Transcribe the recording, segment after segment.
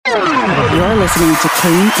You're listening to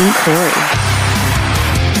Kane and Corey.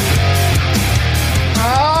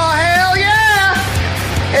 Oh, hell yeah!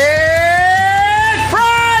 It's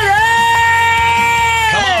Friday!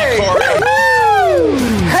 Come on, Corey. Woo!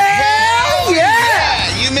 Hell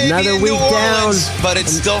yeah! You may Another be in week New Orleans, down. but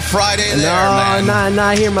it's still Friday there, No, man.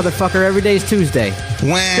 not here, motherfucker. Every day's Tuesday.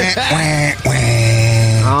 Wah, wah,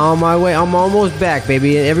 wah. On my way. I'm almost back,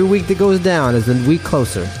 baby. Every week that goes down is a week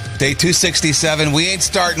closer. Day 267. We ain't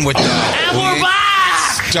starting with that. And we're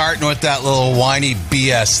back! Starting with that little whiny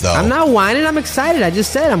BS, though. I'm not whining. I'm excited. I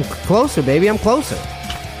just said I'm closer, baby. I'm closer.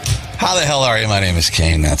 How the hell are you? My name is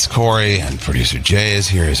Kane. That's Corey, and producer Jay is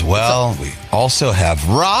here as well. We also have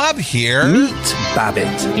Rob here. Meet Babbitt.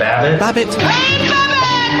 Babbitt? Babbitt.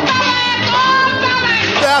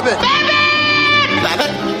 Babbitt!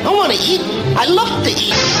 Babbitt, I want to eat. I love to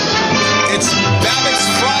eat. It's Babbitt's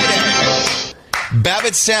Friday.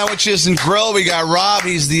 Babbitt Sandwiches and Grill. We got Rob.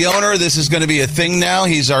 He's the owner. This is going to be a thing now.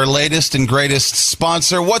 He's our latest and greatest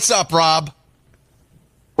sponsor. What's up, Rob?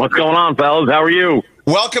 What's going on, fellas? How are you?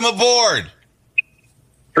 Welcome aboard.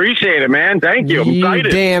 Appreciate it, man. Thank you. I'm You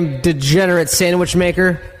excited. damn degenerate sandwich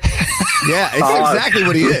maker. Yeah, it's exactly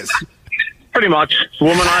what he is. Pretty much.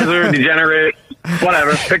 Womanizer, degenerate,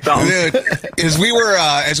 whatever. Pick them. Dude, as we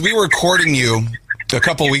were courting you a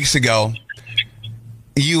couple weeks ago,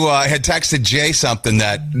 you had texted Jay something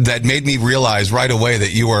that made me realize right away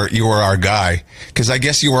that you were our guy, because I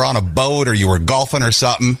guess you were on a boat or you were golfing or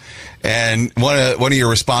something, and one of your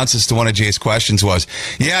responses to one of Jay's questions was,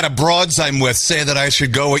 "Yeah, the broads I'm with say that I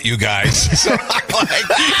should go with you guys." So I'm like,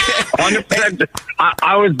 100%.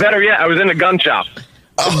 I was better yet. I was in a gun shop.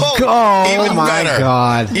 Oh, even my better.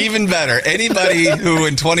 God. Even better. Anybody who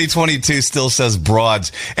in 2022 still says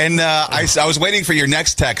broads. And I was waiting for your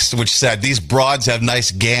next text, which said, "These broads have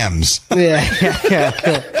nice gams." Yeah.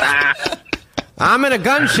 I'm in a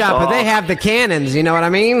gun shop, but they have the cannons. You know what I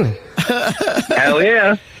mean? Hell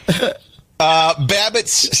yeah.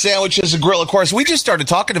 Babbitt's Sandwiches and Grill. Of course, we just started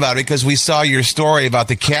talking about it because we saw your story about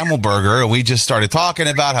the camel burger. We just started talking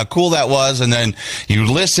about how cool that was, and then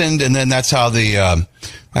you listened, and then that's how the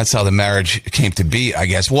marriage came to be, I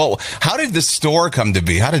guess. Well, how did the store come to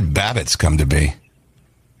be? How did Babbitt's come to be?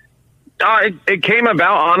 It came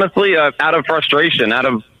about, honestly, out of frustration, out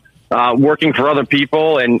of working for other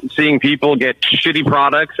people and seeing people get shitty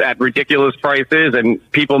products at ridiculous prices and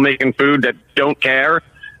people making food that don't care.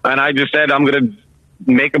 And I just said, I'm going to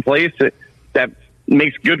make a place that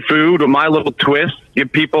makes good food with my little twist,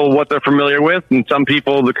 give people what they're familiar with, and some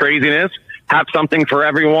people the craziness, have something for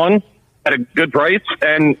everyone at a good price,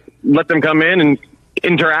 and let them come in and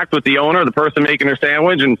interact with the owner, the person making their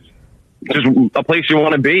sandwich, and just a place you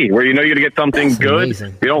want to be, where you know you're going to get something That's good.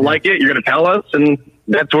 amazing. If you don't like it, you're going to tell us, and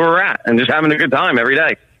that's where we're at, and just having a good time every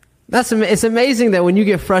day. It's amazing that when you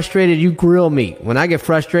get frustrated, you grill meat. When I get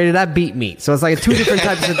frustrated, I beat meat. So it's like two different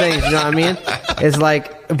types of things. You know what I mean? It's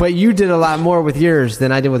like, but you did a lot more with yours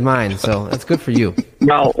than I did with mine. So that's good for you.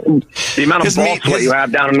 Well, the amount of ball sweat you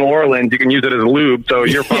have down in New Orleans, you can use it as lube, so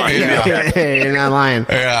you're fine. Hey, you're not lying.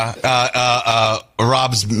 Yeah.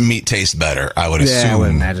 Rob's meat tastes better, I would assume. Yeah, I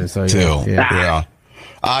would imagine so. Too. Yeah.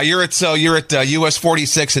 You're at US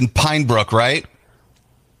 46 in Pine Brook, right?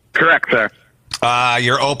 Correct, sir.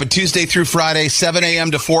 You're open Tuesday through Friday, 7 a.m.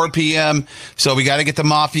 to 4 p.m. So we got to get the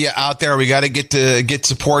mafia out there. We got to get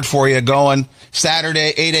support for you going.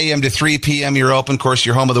 Saturday, 8 a.m. to 3 p.m. You're open. Of course,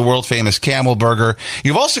 you're home of the world famous Camel Burger.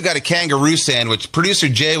 You've also got a kangaroo sandwich. Producer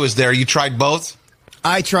Jay was there. You tried both?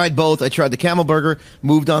 I tried both. I tried the camel burger,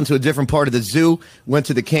 moved on to a different part of the zoo, went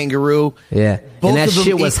to the kangaroo. Yeah. Both And that of them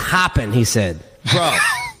shit was hopping, he said. Bro.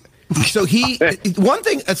 So one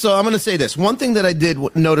thing, so I'm going to say this. One thing that I did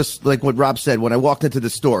notice, like what Rob said, when I walked into the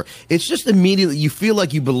store, it's just immediately, you feel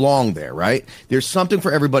like you belong there, right? There's something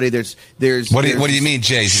for everybody. What do you mean,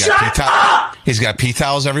 Jay? He's got pea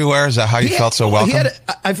towels everywhere? Is that how you felt so welcome?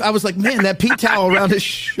 I was like, man, that pea towel around his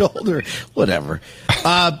shoulder, whatever.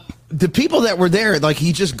 The people that were there, like,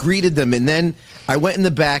 he just greeted them. And then I went in the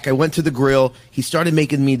back, I went to the grill. He started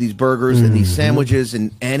making me these burgers and these sandwiches,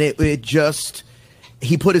 and it just...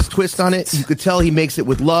 He put his twist on it. You could tell he makes it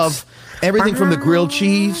with love. Everything from the grilled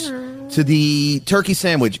cheese to the turkey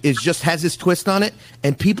sandwich just has his twist on it.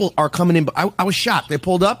 And people are coming in. I was shocked. They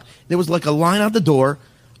pulled up. There was like a line out the door.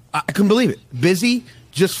 I couldn't believe it. Busy,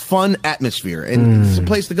 just fun atmosphere. And it's a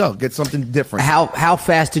place to go. Get something different. How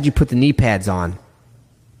fast did you put the knee pads on?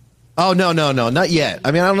 Oh, no, not yet.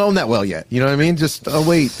 I mean, I don't know him that well yet. You know what I mean? Just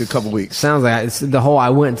wait a couple weeks. Sounds like it's the whole, I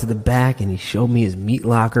went into the back and he showed me his meat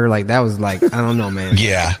locker. Like, that was like, I don't know, man.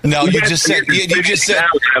 Yeah. No, you just said he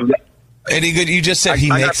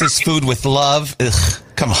makes his food with love. Ugh,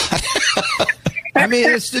 come on. I mean,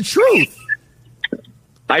 it's the truth.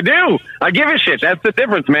 I do. I give a shit. That's the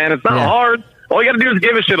difference, man. It's not hard. All you got to do is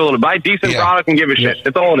give a shit a little. Buy a decent product and give a shit.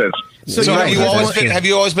 That's all it is. So have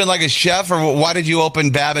you always been like a chef, or why did you open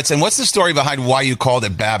Babbitt's? And what's the story behind why you called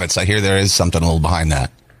it Babbitt's? I hear there is something a little behind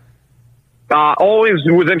that. Always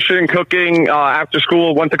was interested in cooking. After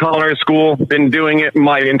school, went to culinary school. Been doing it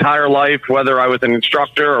my entire life, whether I was an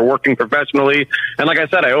instructor or working professionally. And like I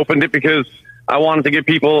said, I opened it because I wanted to give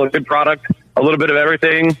people a good product, a little bit of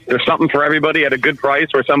everything. There's something for everybody at a good price,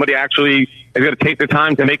 where somebody actually is going to take the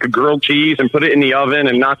time to make a grilled cheese and put it in the oven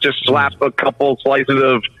and not just slap a couple slices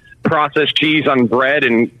of processed cheese on bread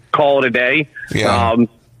and call it a day. Yeah. And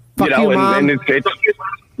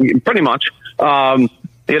it's pretty much, and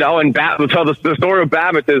so the story of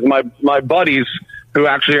Babbitt's is my buddies who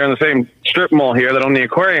actually are in the same strip mall here that own the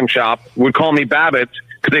aquarium shop would call me Babbitt's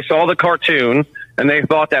because they saw the cartoon and they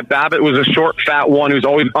thought that Babbitt was a short, fat one who's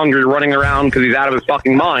always hungry, running around because he's out of his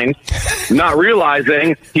fucking mind, not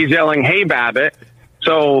realizing he's yelling, "Hey, Babbitt."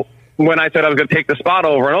 So when I said I was going to take the spot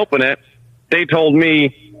over and open it, they told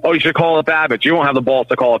me, "Oh, you should call it Babbitt's. You won't have the balls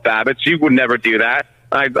to call it Babbitt's. You would never do that."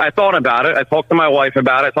 I thought about it. I talked to my wife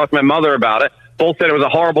about it. I talked to my mother about it. Both said it was a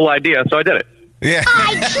horrible idea, so I did it. Yeah.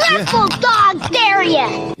 I triple dog dare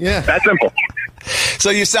you. Yeah. That's simple. So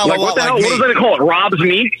you sound Like, a lot what the hell? like What me. is it called? Rob's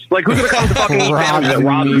Meat? Like, who's going to come to fucking eat sandwiches at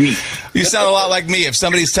Rob's Meat? You sound a lot like me. If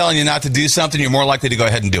somebody's telling you not to do something, you're more likely to go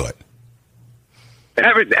ahead and do it.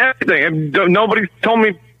 Everything. Nobody told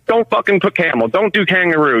me, don't fucking put camel. Don't do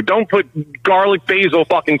kangaroo. Don't put garlic basil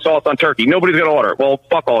fucking sauce on turkey. Nobody's going to order it. Well,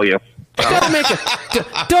 fuck all you.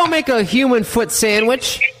 Don't make a human foot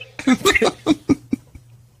sandwich. I'm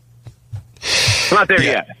not there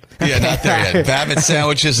yet. Yeah, not there yet. Babbitt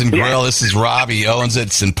Sandwiches and Grill. This is Rob. He owns it.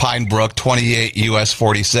 It's in Pine Brook, 28 US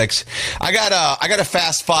 46. I got a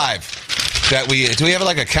fast five that do we have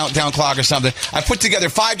like a countdown clock or something? I put together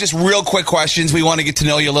 5 just real quick questions. We want to get to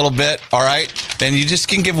know you a little bit. All right. And you just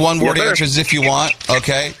can give one word answers if you want.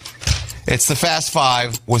 Okay. It's the Fast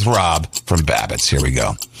 5 with Rob from Babbitt's. Here we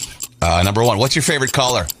go. Number 1, what's your favorite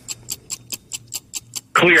color?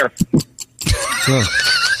 Clear.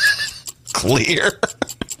 Clear.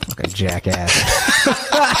 Okay, jackass.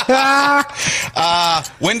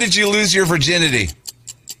 When did you lose your virginity?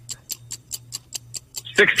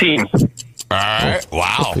 16. All right.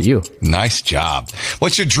 Wow. Good for you. Nice job.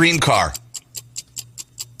 What's your dream car?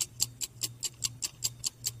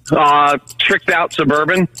 Tricked out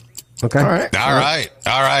Suburban. Okay. All right.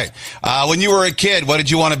 All right. When you were a kid, what did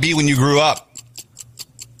you want to be when you grew up?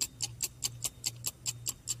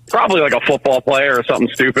 Probably like a football player or something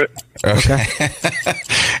stupid. Okay.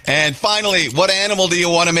 And finally, what animal do you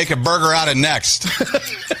want to make a burger out of next?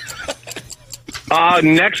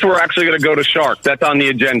 Next, we're actually going to go to shark. That's on the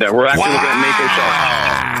agenda. We're actually going to make a shark.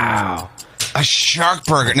 Wow. A shark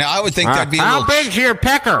burger. Now, I would think that'd be a How little... big's your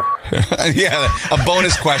pecker? Yeah, a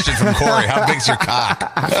bonus question from Corey. How big's your cock?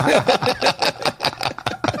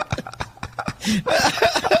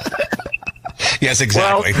 Yes,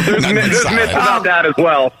 exactly. Well, there's myths about that as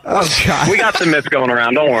well. Oh, God. We got some myths going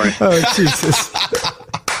around. Don't worry. Oh, Jesus.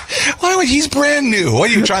 Why would he's brand new? What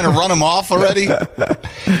are you trying to run him off already? All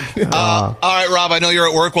right, Rob. I know you're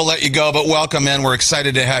at work. We'll let you go, but welcome in. We're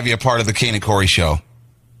excited to have you a part of the Kane and Corey show.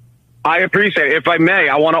 I appreciate it. If I may,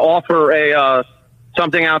 I want to offer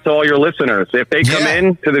something out to all your listeners. If they come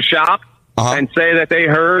in to the shop and say that they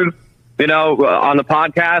heard, on the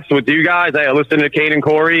podcast with you guys, I listened to Kane and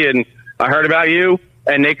Corey and I heard about you,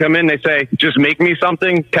 and they come in, they say, just make me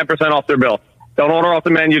something, 10% off their bill. Don't order off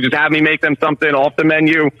the menu. Just have me make them something off the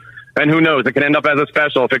menu. And who knows? It can end up as a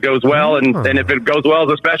special if it goes well. And if it goes well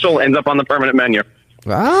as a special, ends up on the permanent menu.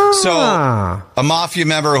 So a Mafia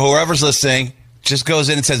member, whoever's listening, just goes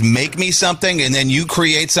in and says, make me something. And then you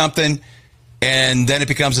create something. And then it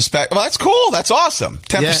becomes a special. Well, that's cool. That's awesome.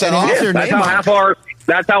 10% off. Their That's name how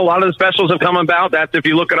that's how a lot of the specials have come about. That's if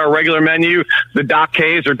you look at our regular menu, the Doc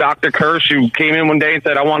K's or Dr. Kirsch, who came in one day and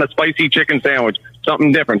said, I want a spicy chicken sandwich,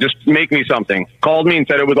 something different. Just make me something. Called me and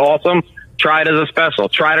said it was awesome. Tried it as a special.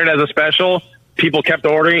 Tried it as a special. People kept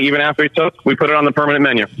ordering even after he took. We put it on the permanent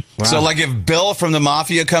menu. Wow. So like if Bill from the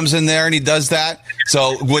Mafia comes in there and he does that,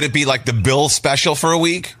 so would it be like the Bill special for a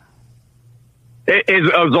week? As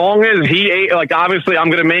long as he ate, like obviously I'm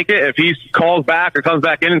going to make it. If he calls back or comes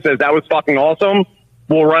back in and says that was fucking awesome,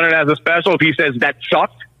 we'll run it as a special. If he says that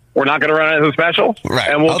sucked, we're not going to run it as a special. Right.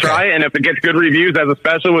 And we'll try it. And if it gets good reviews as a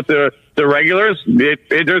special with the regulars,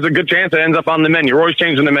 there's a good chance it ends up on the menu. We're always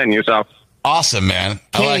changing the menu. So awesome, man.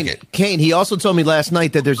 I like it. Kane, he also told me last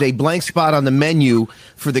night that there's a blank spot on the menu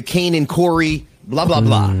for the Kane and Corey Blah blah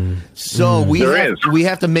blah. So we There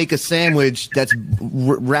have to make a sandwich that's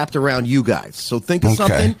wrapped around you guys. So think of Okay.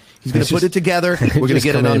 something. He's going to put it together. We're going to Just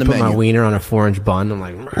get come it in on the and put my menu. wiener on a 4-inch bun. I'm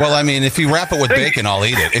like, Well, I mean, if you wrap it with bacon, I'll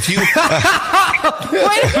eat it. If you, wait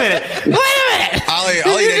a minute. I'll Did eat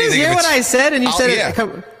you anything. just hear if what it's- I said? And you I'll- said yeah. it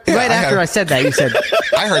Yeah, right I after have. I said that. You said,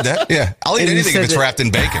 I heard that. Yeah, I'll eat And you anything if said it's that- wrapped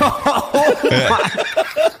in bacon.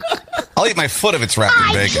 I'll eat my foot if it's wrapped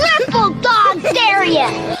in bacon. Triple dog dare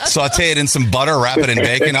you! Saute it in some butter, wrap it in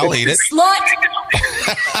bacon. I'll eat it.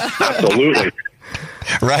 Absolutely.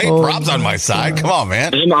 Right? Rob's on my side. Come on,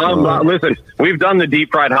 man. Listen, we've done the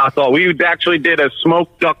deep fried hot dog. We actually did a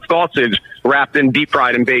smoked duck sausage wrapped in deep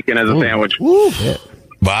fried and bacon as a sandwich.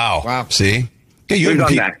 Wow. See? Yeah, you We've even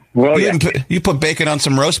done that. Well, you yeah. even you put bacon on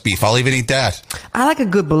some roast beef. I'll even eat that. I like a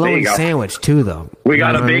good There bologna you go. sandwich too, though. We You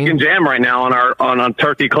got know a what I bacon mean? jam right now on our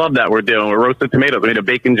turkey club that we're doing. We're roasted tomatoes. We made a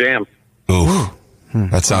bacon jam. Ooh,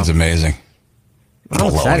 that sounds amazing. I'm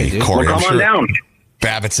excited, Bologna, dude. Corey. Well, I'm come on sure down.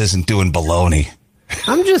 Babbitt's isn't doing bologna.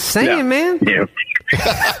 I'm just saying, Yeah. man. Yeah.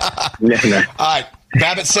 Yeah. All right,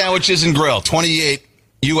 Babbitt Sandwiches and Grill, 28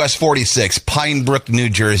 US 46, Pine Brook, New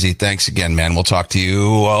Jersey. Thanks again, man. We'll talk to you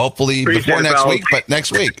hopefully Appreciate before it, next fellas. week, but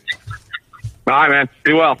next week. All right, man.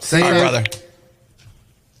 Be well. All right, brother.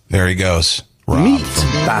 There he goes. Rob. Meet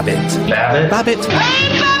Babbitt. Babbitt.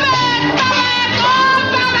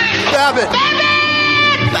 Babbitt.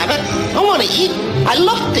 Babbitt, I want to eat. I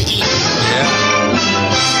love to eat.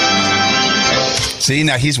 See,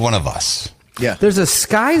 now he's one of us. Yeah. There's a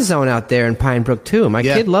Sky Zone out there in Pine Brook too. My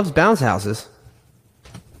Yeah. kid loves bounce houses.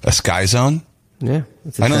 A Sky Zone? Yeah,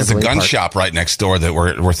 it's I know there's a trampoline gun park. shop right next door that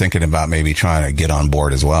we're thinking about maybe trying to get on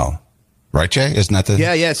board as well. Right, Jay? Isn't that the...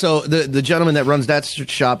 Yeah. So the gentleman that runs that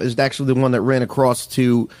shop is actually the one that ran across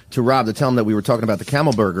to Rob to tell him that we were talking about the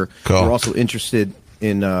Camel Burger. Cool. We're also interested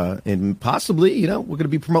in possibly, we're going to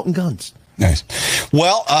be promoting guns. Nice.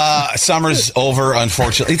 Well, summer's over,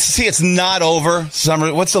 unfortunately. It's not over.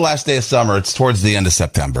 Summer. What's the last day of summer? It's towards the end of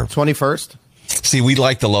September. 21st. See, we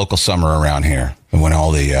like the local summer around here, and when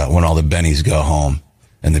all the bennies go home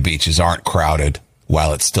and the beaches aren't crowded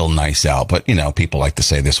while it's still nice out. But people like to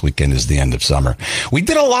say this weekend is the end of summer. We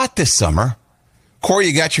did a lot this summer. Corey,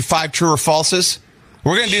 you got your 5 true or falses?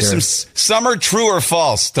 We're gonna do some summer true or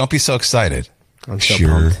false. Don't be so excited. I'm so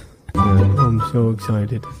pumped. I'm so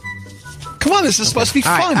excited. Come on, this is supposed to be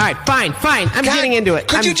All fun. right, fine. I'm God, getting into it.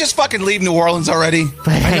 Could you just fucking leave New Orleans already?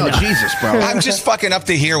 I know, Jesus, bro. I'm just fucking up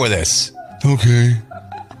to here with this. Okay.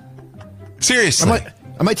 Seriously.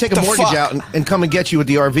 I might take a The mortgage fuck? out and come and get you with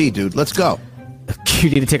the RV, dude. Let's go. You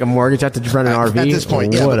need to take a mortgage out to run an RV? At this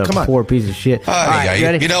point, yeah, What but a come on. poor piece of shit. All right, you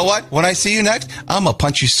ready? You know what? When I see you next, I'm gonna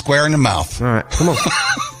punch you square in the mouth. All right, come on.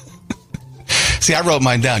 See, I wrote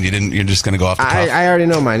mine down. You didn't. You're just gonna go off the cuff. I already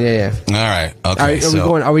know mine. Yeah. All right. Okay.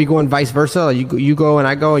 Are we going vice versa? You go and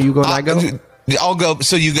I go, or you go and I go? I'll go.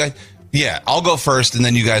 So you guys. Yeah, I'll go first, and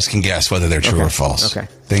then you guys can guess whether they're true or false. Okay.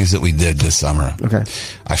 Things that we did this summer. Okay.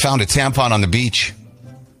 I found a tampon on the beach.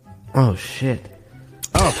 Oh shit.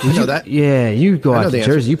 Oh, you know that? Yeah, you go I know out the to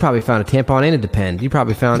answer. Jersey. You probably found a tampon and a Depend. You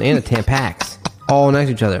probably found and a Tampax all next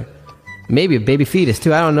to each other. Maybe a baby fetus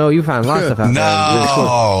too. I don't know. You found a lot of stuff out there. Really cool.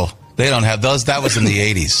 No, they don't have those. That was in the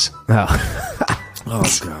 80s. Oh,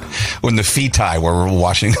 Oh, God. When the feti were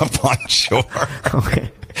washing up on shore.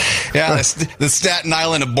 okay. Yeah, the Staten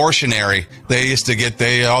Island abortionary. They used to get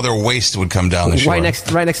all their waste would come down the shore. Right next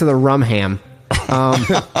to the rum ham.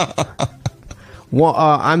 Well,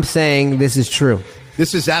 I'm saying this is true.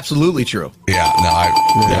 This is absolutely true. Yeah,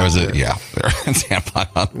 there was a tampon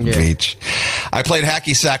on the beach. I played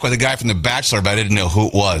hacky sack with a guy from The Bachelor, but I didn't know who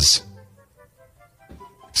it was.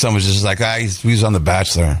 Someone was just like, he was on The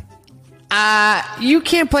Bachelor. You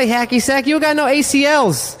can't play hacky sack. You got no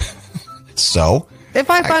ACLs. So? If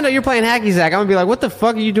I find out you're playing hacky sack, I'm gonna be like, "What the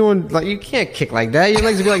fuck are you doing? Like, you can't kick like that. Your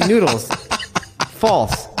legs would be like noodles."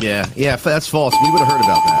 False. Yeah, that's false. We would have heard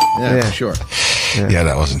about that. Yeah, Yeah. for sure. Yeah,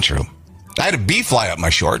 that wasn't true. I had a bee fly up my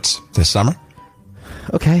shorts this summer.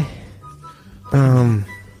 Okay.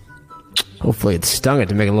 Hopefully it stung it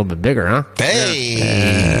to make it a little bit bigger, huh?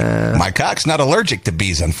 Hey! My cock's not allergic to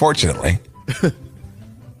bees, unfortunately.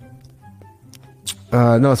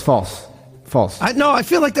 No, it's false. False. I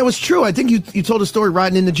feel like that was true. I think you told a story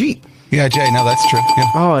riding in the Jeep. Yeah, Jay, no, that's true.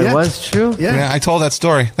 Yeah. Oh, it Yeah. was true? Yeah. Yeah, I told that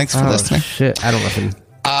story. Thanks for Oh, listening. shit. I don't listen.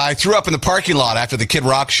 I threw up in the parking lot after the Kid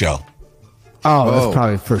Rock show. Oh, Whoa. that's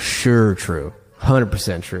probably for sure true.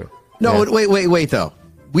 100% true. No, Yeah. wait, though.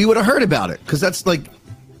 We would have heard about it because that's like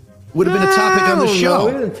would have been a topic on the I don't show. know.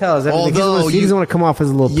 He didn't tell us everything. Although he doesn't want to come off as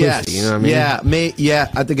a little yes, pussy. You know what I mean? yeah,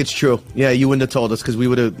 I think it's true. Yeah, you wouldn't have told us because we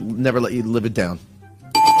would have never let you live it down.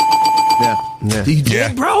 Yeah. You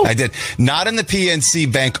did, bro? I did. Not in the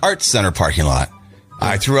PNC Bank Arts Center parking lot.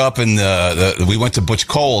 I threw up in we went to Butch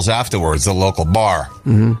Cole's afterwards, the local bar,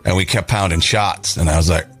 and we kept pounding shots. And I was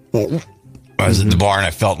like, I was at the bar and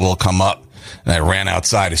I felt a little come up, and I ran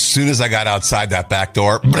outside. As soon as I got outside that back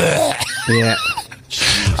door, Yeah.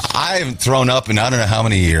 I haven't thrown up in I don't know how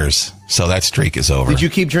many years. So that streak is over. Did you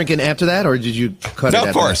keep drinking after that, or did you cut it? No,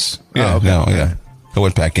 of course. That? Yeah, Oh, okay. no, yeah. I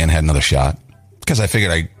went back in, had another shot because I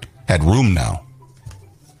figured I had room now.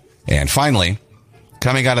 And finally,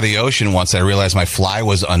 coming out of the ocean once, I realized my fly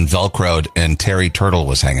was unvelcroed and Terry Turtle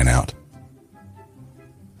was hanging out.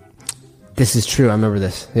 This is true. I remember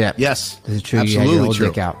this. Yeah. Yes. This is true. Absolutely you had your whole true.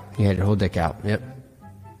 dick out. You had your whole dick out. Yep.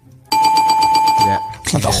 Yeah.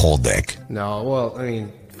 It's not the whole dick. No, well, I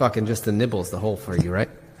mean, fucking just the nibbles, the hole for you, right?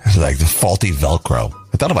 It's like the faulty Velcro.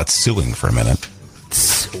 I thought about suing for a minute.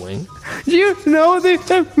 Swing. You know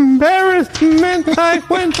the embarrassment I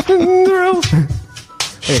went through.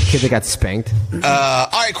 Hey, kid that got spanked. All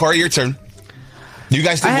right, Corey, your turn. You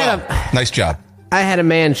guys did I well. had Nice job. I had a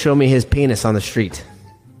man show me his penis on the street.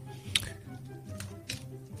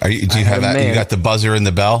 Do you I have had a that? You man. got the buzzer and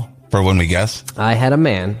the bell for when we guess? I had a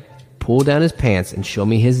man pull down his pants and show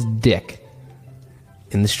me his dick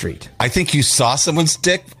in the street. I think you saw someone's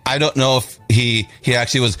dick. I don't know if he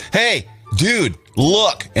actually was, hey, dude,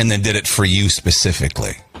 look, and then did it for you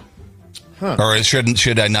specifically. Huh. Or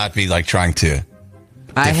should I not be like trying to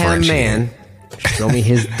I had a differentiate? man show me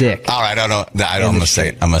his dick. All right, I'm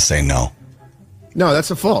gonna say no. No,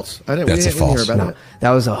 that's a false. That's a we didn't false. hear about No, that. that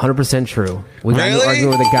was 100% true. We got into Really? arguing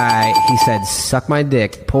with a guy. He said, "Suck my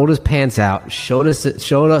dick." Pulled his pants out, showed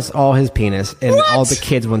us all his penis, and all the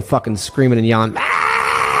kids went fucking screaming and yelling.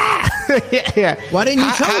 "Ah!" yeah. Why didn't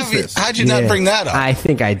you tell us this? How'd you not Yeah. bring that up? I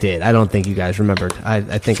think I did. I don't think you guys remembered. I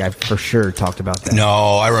think I for sure talked about that.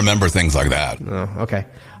 No, I remember things like that. Oh, okay.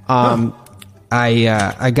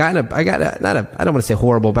 I got in I don't want to say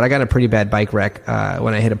horrible, but I got in a pretty bad bike wreck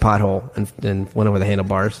when I hit a pothole and went over the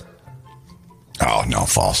handlebars. Oh no,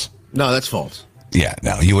 false. No, that's false. Yeah,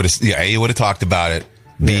 no, you would have talked about it.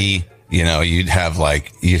 B, you'd have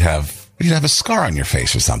a scar on your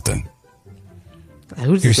face or something.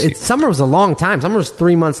 Summer was a long time. Summer was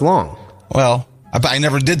 3 months long. Well, I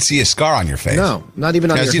never did see a scar on your face. No, not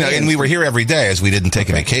even on your Because, hands. and we were here every day as we didn't take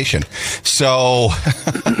a vacation. So,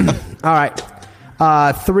 All right.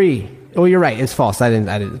 3. Oh, you're right. It's false. I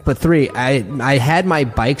didn't. But 3. I had my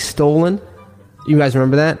bike stolen. You guys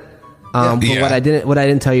remember that? But Yeah. what I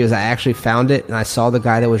didn't tell you is I actually found it and I saw the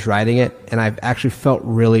guy that was riding it and I actually felt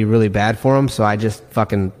really, really bad for him. So I just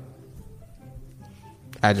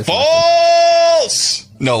false!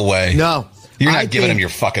 No way. No. You're I not giving think- him your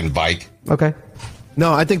fucking bike. Okay.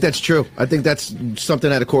 No, I think that's true. I think that's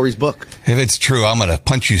something out of Corey's book. If it's true, I'm going to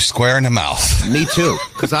punch you square in the mouth. Me too.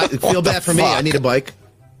 Because I feel bad for me. I need a bike.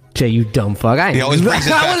 Jay, you dumb fuck. He always brings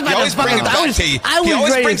it I back. was He about always to fucking- brings it I back was- to you. I was He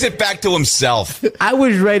always ready brings to- it back to himself. I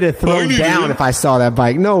was ready to throw down if I saw that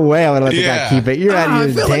bike. No way I would let the Yeah. guy keep it. You're out I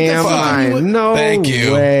of your feel like damn that's something you would- mind. No Thank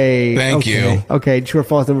you. way. Thank Okay. you. Okay, true or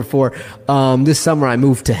false number 4. This summer I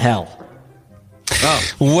moved to hell. Oh.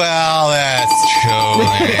 Well, that's true.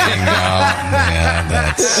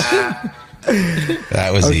 That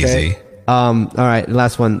was easy. All right,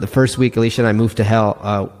 last one. The first week Alicia and I moved to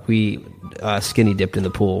hell, we skinny dipped in the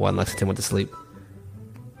pool while Lexington went to sleep.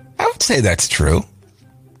 I would say that's true.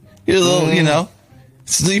 You're a little,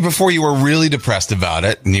 it's before you were really depressed about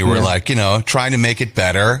it, and you were like, trying to make it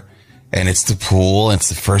better, and it's the pool, and it's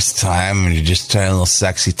the first time, and you're just trying a little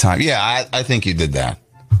sexy time. Yeah, I think you did that.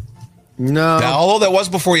 No. Now, although that was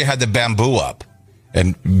before you had the bamboo up,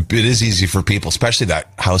 and it is easy for people, especially that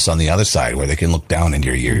house on the other side where they can look down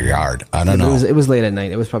into your yard. I don't know. It was late at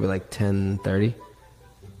night. It was probably like 10:30.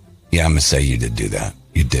 Yeah, I'm going to say you did do that.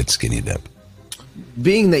 You did skinny dip.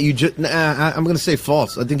 Being that you just, I'm going to say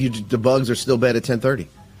false. I think the bugs are still bad at 10:30.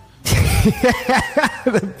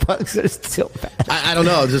 The bugs are still bad. I don't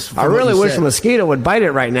know. Just I from what really you wish said. a mosquito would bite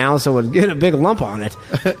it right now so it would get a big lump on it.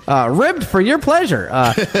 Ribbed for your pleasure.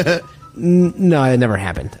 No, it never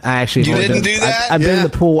happened. I actually You didn't do that? I've been in Yeah. the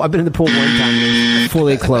pool. I've been in the pool one time,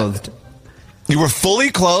 fully clothed. You were fully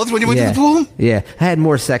clothed when you went Yeah, to the pool? yeah. I had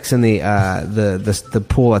more sex in the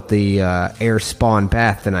pool at the air spawn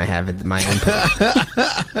bath than I have at my own pool.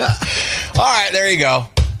 All right, there you go.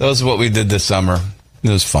 Those are what we did this summer. It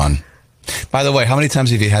was fun. By the way, how many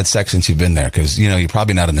times have you had sex since you've been there? Because, you're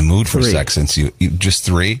probably not in the mood for 3. sex since you just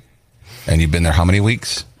 3. And you've been there how many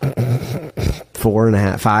weeks?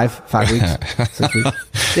 4.5, 5 weeks, 6 weeks.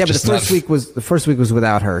 Yeah, but Just the first week was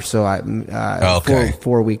without her, so I Okay.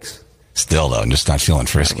 4 weeks. Still, though, I'm just not feeling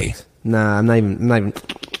frisky. Nah, I'm not even.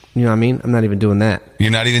 You know what I mean? I'm not even doing that.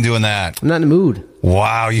 You're not even doing that. I'm not in the mood.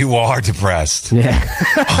 Wow, you are depressed. Yeah.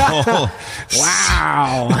 Oh,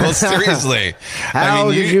 Wow. well, seriously.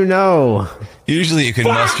 How did you know? Usually you can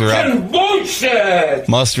muster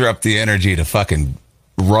up the energy to fucking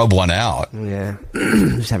rub one out. Yeah.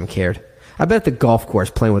 Just haven't cared. I bet at the golf course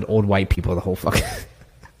playing with old white people the whole fucking...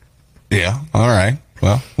 Yeah, all right.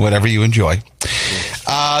 Well, whatever you enjoy.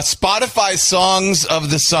 Spotify songs of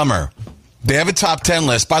the summer. They have a top 10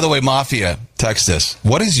 list. By the way, Mafia, text us.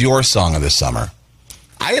 What is your song of the summer?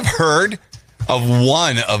 I have heard of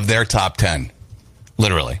one of their top 10.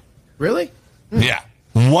 Literally. Really? Yeah.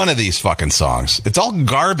 One of these fucking songs. It's all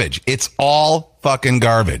garbage. It's all fucking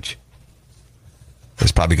garbage.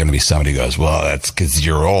 There's probably going to be somebody who goes, well, that's because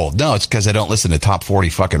you're old. No, it's because I don't listen to top 40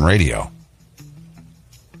 fucking radio.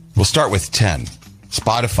 We'll start with 10.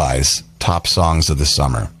 Spotify's top songs of the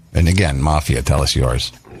summer. And again, Mafia, tell us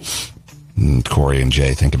yours. And Corey and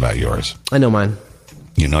Jay, think about yours. I know mine.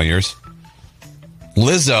 You know yours?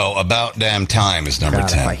 Lizzo, About Damn Time is number God,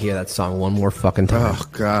 10. if I hear that song one more fucking time. Oh,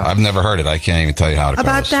 God. I've never heard it. I can't even tell you how it goes.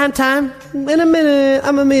 About damn time. In a minute.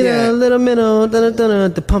 I'm a minute. Yeah. A little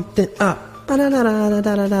minute. To pump it up. Oh,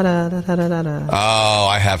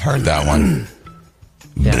 I have heard that one.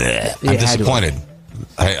 Yeah. I'm disappointed.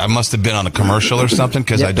 I must have been on a commercial or something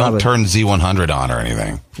because Yeah, I don't probably. turn Z100 on or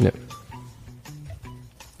anything.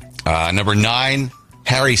 No. Number 9,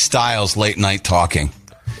 Harry Styles, Late Night Talking.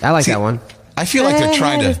 I like See, that one. I feel like they're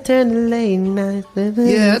trying to...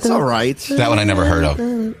 Yeah, it's all right. That one I never heard of.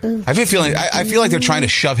 I feel like they're trying to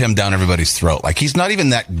shove him down everybody's throat. Like, he's not even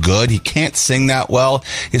that good. He can't sing that well.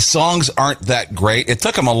 His songs aren't that great. It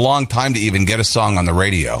took him a long time to even get a song on the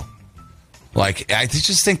radio. Like, I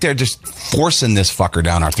just think they're just forcing this fucker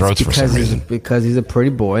down our throats for some reason. Because he's a pretty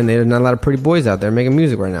boy, and there's not a lot of pretty boys out there making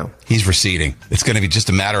music right now. He's receding. It's going to be just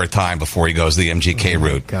a matter of time before he goes the MGK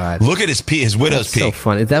route. God. Look at his widow's So peak.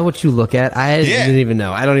 fun. Is that what you look at? I didn't even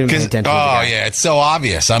know. I don't even pay attention to the Oh, guy. yeah, it's so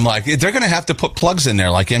obvious. I'm like, they're going to have to put plugs in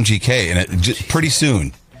there like MGK, and pretty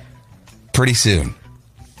soon. Pretty soon.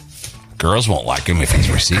 Girls won't like him if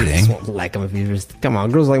he's receding. Won't like him if he's... Come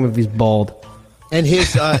on, girls like him if he's bald. And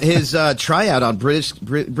his tryout on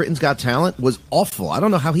Britain's Got Talent was awful. I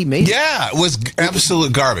don't know how he made it. Yeah, it was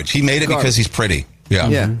absolute garbage. He made it because he's pretty. Yeah.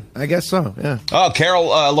 Yeah, I guess so. Yeah. Oh, Carol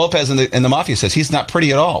Lopez in the Mafia says he's not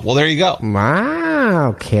pretty at all. Well, there you go.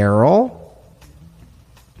 Wow, Carol.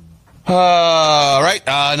 All right.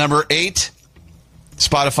 Number 8,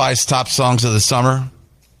 Spotify's top songs of the summer.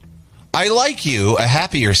 I Like You, a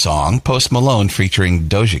happier song, Post Malone featuring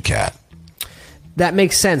Doja Cat. That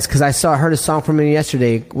makes sense because I heard a song from him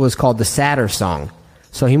yesterday was called the Sadder Song.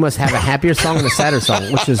 So he must have a happier song and a sadder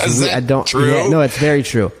song, which is true? Yeah, no, it's very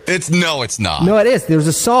true. It's not. No, it is. There's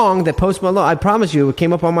a song that Post Malone. I promise you, it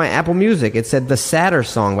came up on my Apple Music. It said the Sadder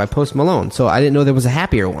Song by Post Malone. So I didn't know there was a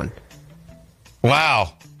happier one.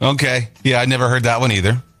 Wow. Okay. Yeah, I never heard that one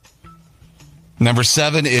either. Number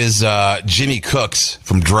 7 is Jimmy Cooks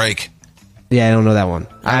from Drake. Yeah, I don't know that one.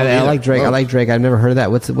 I like Drake. Oh. I like Drake. I've never heard of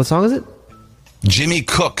that. What song is it? Jimmy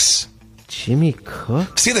Cooks. Jimmy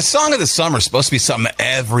Cook? See, the song of the summer is supposed to be something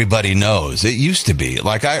everybody knows. It used to be.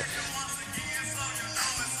 Like,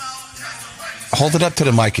 hold it up to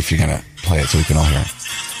the mic if you're going to play it so we can all hear it.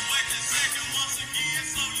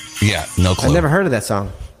 Yeah, no clue. I've never heard of that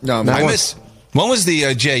song. No, Not I once. miss. When was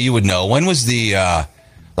the, Jay, you would know, when was the,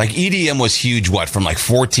 like, EDM was huge, from like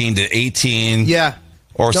 14 to 18? Yeah.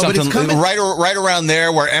 Or No, but it's something coming. right around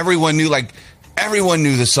there where everyone knew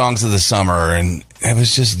the songs of the summer, and it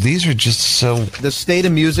was just, these are just so... The state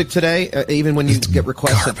of music today, even when you get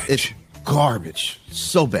requests, garbage. it's garbage.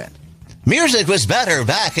 So bad. Music was better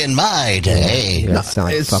back in my day. Yeah, it's not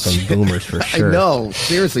like It's- fucking boomers for sure. I know,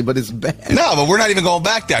 seriously, but it's bad. No, but we're not even going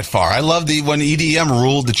back that far. I love when EDM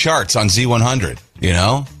ruled the charts on Z100, you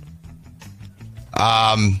know?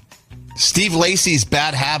 Steve Lacy's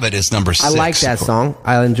Bad Habit is number 6. I like that song.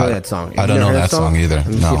 I enjoy that song. I don't know that song either. Let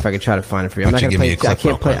me see No. if I can try to find it for you. Why I'm not don't you gonna give play. me a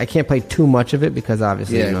clip real I can't play too much of it because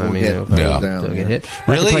obviously, Yeah, you know what I we'll mean. get It'll pulled down, it'll get yeah. hit. I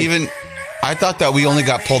can Really? play- I thought that we only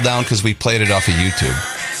got pulled down because we played it off of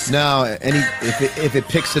YouTube. No, if it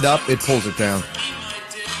picks it up, it pulls it down.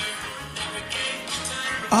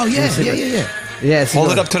 Oh, yeah. Yeah, it's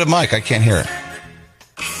Hold it up to the mic. I can't hear it.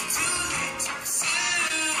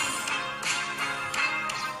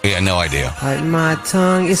 Yeah, no idea. Bite my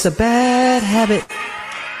tongue. It's a bad habit.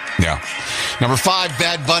 Yeah. Number 5,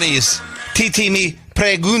 Bad Bunny is Titi Me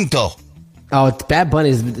Pregunto. Oh, Bad Bunny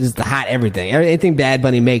is the hot everything. Anything Bad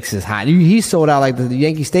Bunny makes is hot. He sold out like the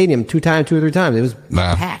Yankee Stadium 2 or 3 times. It was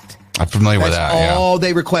Nah. packed. I'm familiar with That's that, all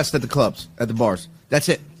they request at the clubs, at the bars. That's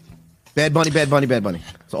it. Bad Bunny, Bad Bunny, Bad Bunny.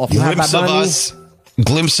 It's awful. yeah. Bad Lips of Bunny. Us,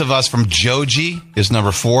 Glimpse of Us from Joji is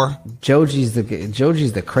number 4. Joji's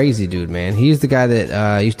the crazy dude, man. He's the guy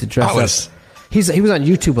that used to dress up. He was on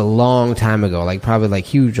YouTube a long time ago, like probably like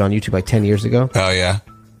huge on YouTube like 10 years ago. Oh, yeah.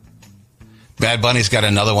 Bad Bunny's got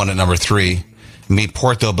another one at number 3. Mi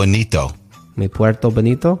Puerto Bonito. Mi Puerto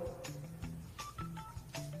Bonito?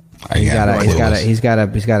 He's got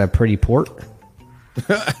a pretty port.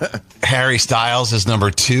 Harry Styles is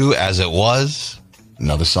number 2, As It Was.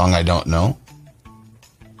 Another song I don't know.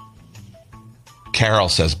 Carol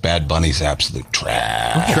says Bad Bunny's absolute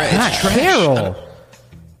trash. Carol.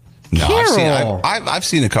 No, Carol. I've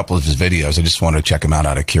seen a couple of his videos. I just wanted to check him out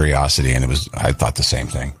of curiosity, and I thought the same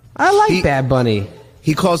thing. I like Bad Bunny.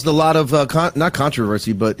 He caused a lot of not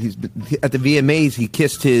controversy, but at the VMAs he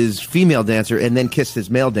kissed his female dancer and then kissed his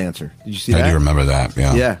male dancer. Did you see that? I do remember that.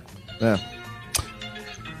 Yeah. Yeah.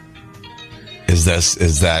 Is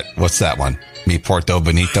that what's that one? Mi Puerto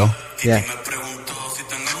Bonito. Yeah.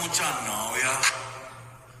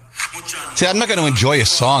 See, I'm not going to enjoy a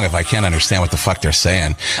song if I can't understand what the fuck they're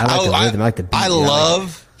saying. I like the beat. I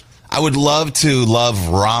would love to love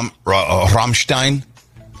Rammstein,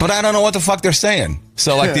 but I don't know what the fuck they're saying.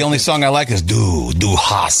 So, like, the only song I like is Du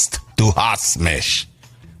hast mich.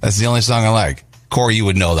 That's the only song I like. Corey, you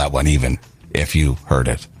would know that one even if you heard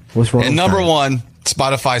it. What's wrong? And number 1,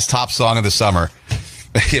 Spotify's top song of the summer,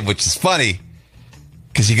 which is funny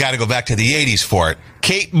because you got to go back to the 80s for it.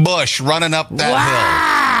 Kate Bush, Running Up That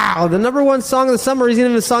Hill. Wow, the number 1 song of the summer isn't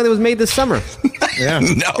even a song that was made this summer. Yeah.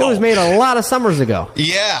 No. It was made a lot of summers ago.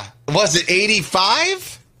 Yeah. Was it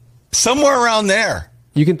 85? Somewhere around there.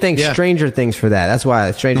 You can thank Stranger Things for that. That's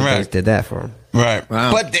why Stranger Things did that for him. Right.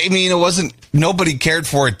 Wow. But, I mean, nobody cared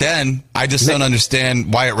for it then. I just don't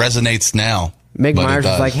understand why it resonates now. Meg Myers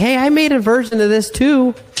was like, hey, I made a version of this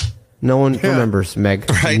too. No one remembers Meg.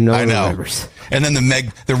 Right? No I one know. remembers. And then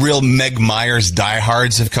the real Meg Myers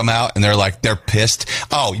diehards have come out, and they're pissed.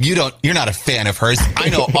 Oh, you're not a fan of hers. I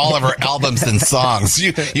know all of her albums and songs.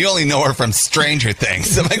 You only know her from Stranger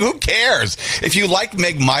Things. I'm like, who cares? If you like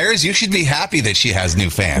Meg Myers, you should be happy that she has new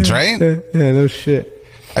fans, right? Yeah, no shit.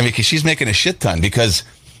 I mean, because she's making a shit ton because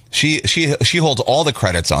she holds all the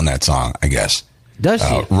credits on that song, I guess. Does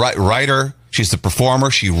she? Writer. She's the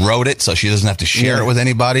performer. She wrote it, so she doesn't have to share it with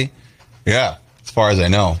anybody. Yeah, as far as I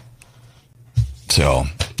know. So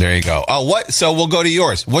there you go. Oh, what? So we'll go to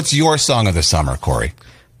yours. What's your song of the summer, Corey?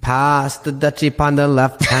 Pass the Dutchie on the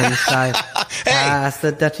left hand side. Hey, Pass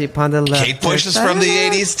the Dutchie on the left. Kate Bush is from the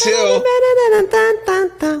 80s too.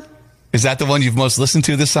 Is that the one you've most listened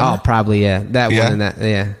to this summer? Oh, probably, yeah. That one and that,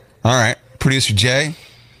 yeah. All right. Producer Jay?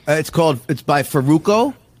 It's by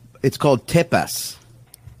Farruko. It's called Tepas.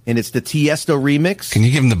 And it's the Tiesto remix. Can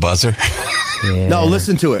you give him the buzzer? Yeah. No,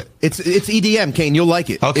 listen to it. It's EDM, Kane. You'll like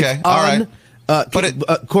it. Okay, It's all right.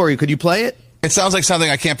 Corey, could you play it? It sounds like something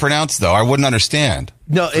I can't pronounce, though. I wouldn't understand.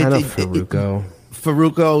 No, I know Farruko.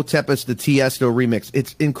 Farruko, Tepas, the Tiesto remix.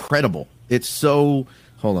 It's incredible. It's so...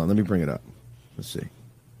 Hold on, let me bring it up. Let's see.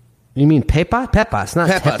 You mean Pepas? Pepas, not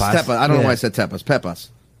Tepas. Tepas. I don't know why I said Tepas. Pepas.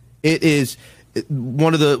 It is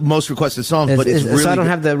one of the most requested songs, but it's really... So I don't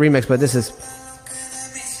have the remix, but this is...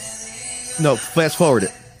 No, fast forward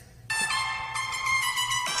it.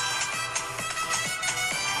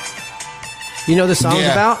 You know the song's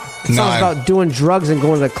about? The song's about doing drugs and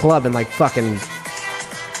going to the club and like fucking...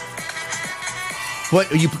 What,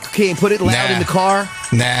 you can't put it loud in the car?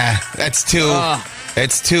 Nah, that's too...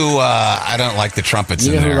 It's too... I don't like the trumpets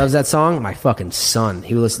in You know there. who loves that song? My fucking son.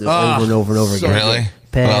 He listens to it over and over and over again. Really?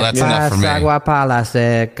 Well, that's enough for me.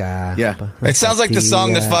 Yeah. It sounds like the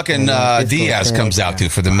song that fucking Diaz comes out to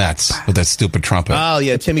for the Mets with that stupid trumpet. Oh,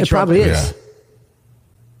 yeah, Timmy It Trumpet. probably is. Yeah.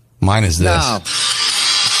 Mine is this. No.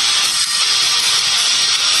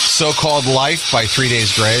 So-Called Life by 3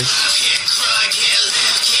 Days Grace.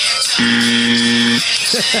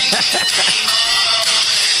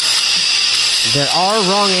 There are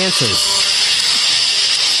wrong answers.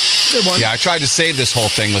 Good one. Yeah, I tried to save this whole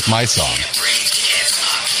thing with my song.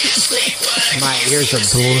 My ears are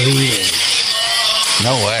bleeding.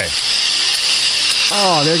 No way.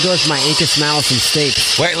 Oh, there goes my Incas Malice and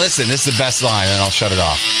steaks. Wait, listen, this is the best line, and I'll shut it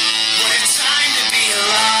off.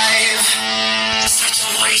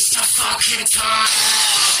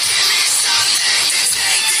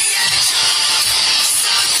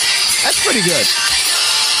 That's pretty good.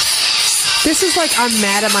 This is like I'm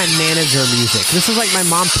mad at my manager music. This is like my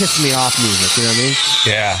mom pissed me off music. You know what I mean?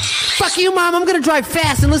 Yeah. Fuck you, Mom. I'm going to drive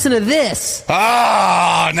fast and listen to this.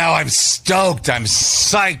 Oh, now I'm stoked. I'm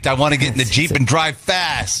psyched. I want to get in the Jeep and drive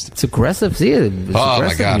fast. It's aggressive. See, it's Oh, my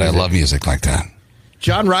aggressive God. music. I love music like that.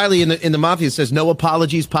 John Riley in the Mafia says, no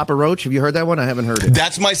apologies, Papa Roach. Have you heard that one? I haven't heard it.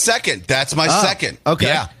 That's my second. Second. Okay.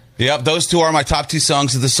 Yeah. Yep, those two are my top 2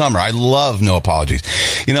 songs of the summer. I love No Apologies.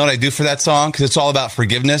 You know what I do for that song? Because it's all about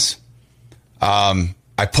forgiveness.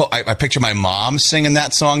 I picture my mom singing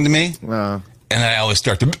that song to me. And I always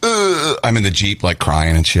start to, I'm in the Jeep like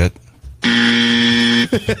crying and shit.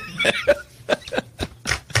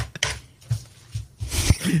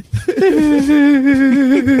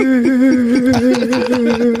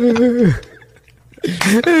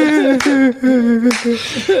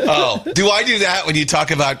 Oh, do I do that when you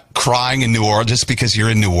talk about crying in New Orleans just because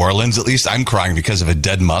you're in New Orleans? At least I'm crying because of a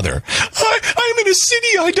dead mother. I'm in a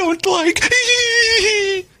city I don't like.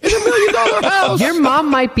 In $1 million house. Your mom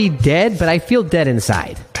might be dead, but I feel dead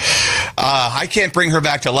inside. I can't bring her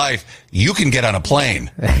back to life. You can get on a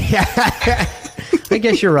plane. I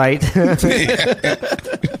guess you're right.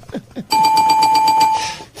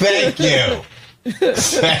 Thank you.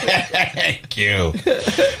 Thank you.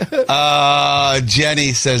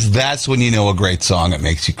 Jenny says that's when you know a great song. It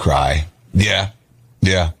makes you cry. Yeah.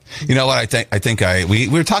 You know what? I think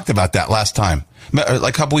we talked about that last time,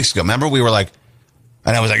 like a couple weeks ago. Remember, we were like,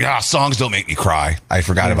 and I was like, songs don't make me cry. I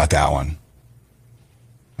forgot about that one.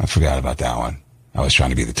 I was trying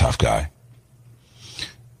to be the tough guy.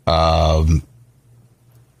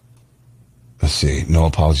 Let's see. No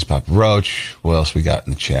apologies, Papa Roach. What else we got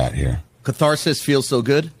in the chat here? Catharsis feels so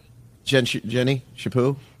good. Jenny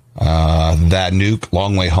Chapu. That Nuke,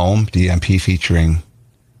 Long Way Home, DMP featuring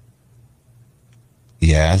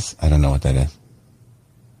Yaz. I don't know what that is.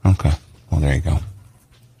 Okay. Well, there you go.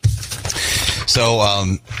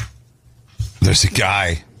 So, there's a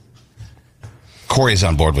guy. Corey's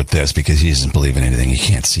on board with this because he doesn't believe in anything he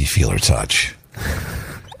can't see, feel, or touch.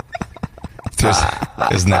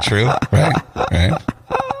 Isn't that true? Right?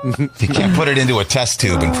 You can't put it into a test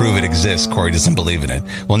tube and prove it exists. Corey doesn't believe in it.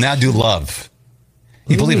 Well, now do love.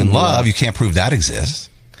 You believe in love. You can't prove that exists.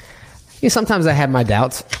 Yeah, sometimes I have my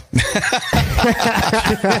doubts.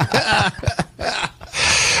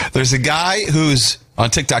 There's a guy who's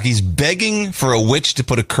on TikTok. He's begging for a witch to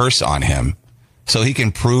put a curse on him so he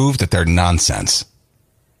can prove that they're nonsense.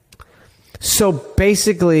 So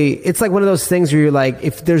basically, it's like one of those things where you're like,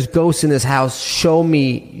 if there's ghosts in this house, show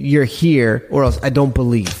me you're here, or else I don't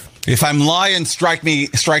believe. If I'm lying, strike me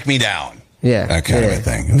down. Yeah. That kind of a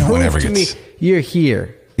thing. No one ever Prove gets. to me you're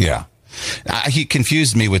here. Yeah. He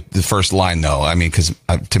confused me with the first line, though. I mean, because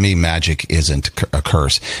to me, magic isn't a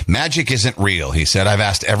curse. Magic isn't real. He said, I've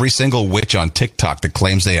asked every single witch on TikTok that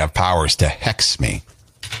claims they have powers to hex me.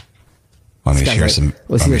 Let me share some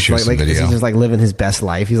video. Is he just like living his best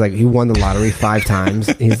life? He's like, he won the lottery 5 times.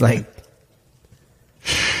 He's like,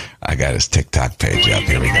 I got his TikTok page up.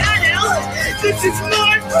 Here we go.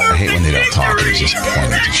 I hate when they don't talk. He's just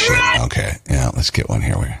pointing to shit. Okay. Yeah, let's get one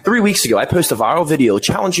here. 3 weeks ago, I posted a viral video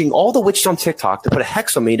challenging all the witches on TikTok to put a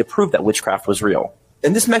hex on me to prove that witchcraft was real.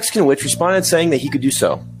 And this Mexican witch responded saying that he could do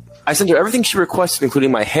so. I sent her everything she requested,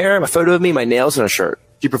 including my hair, my photo of me, my nails, and a shirt.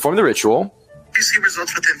 She performed the ritual. You see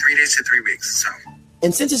results within 3 days to 3 weeks, so.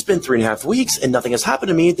 And since it's been 3.5 weeks and nothing has happened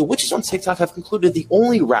to me, the witches on TikTok have concluded the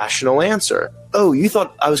only rational answer. Oh, you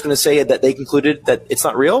thought I was going to say that they concluded that it's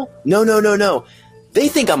not real? No. They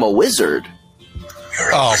think I'm a wizard.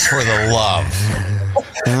 Oh, for the love.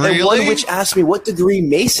 Really? And one witch asked me, what degree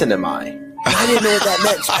Mason am I? And I didn't know what that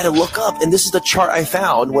meant, so I had to look up, and this is the chart I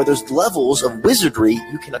found where there's levels of wizardry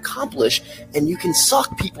you can accomplish, and you can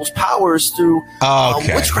suck people's powers through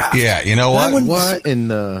witchcraft. Yeah, you know what? What in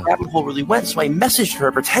the rabbit hole really went, so I messaged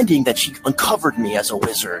her pretending that she uncovered me as a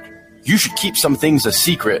wizard. You should keep some things a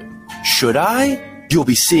secret. Should I? You'll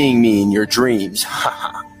be seeing me in your dreams.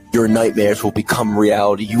 Your nightmares will become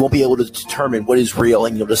reality. You won't be able to determine what is real,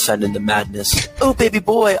 and you'll descend into madness. Oh, baby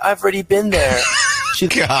boy, I've already been there.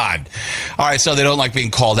 God. All right, so they don't like being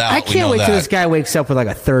called out. I can't wait till this guy wakes up with like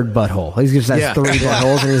a third butthole. He just has 3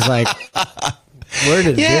 buttholes, and he's like, where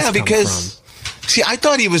did this come because, see, I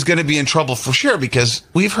thought he was going to be in trouble for sure because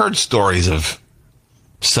we've heard stories of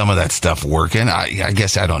some of that stuff working. I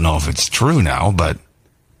guess I don't know if it's true now, but.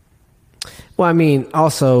 Well, I mean,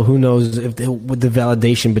 also, who knows if with the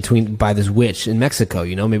validation by this witch in Mexico,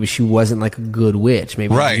 you know, maybe she wasn't like a good witch.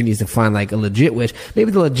 Maybe he needs to find like a legit witch.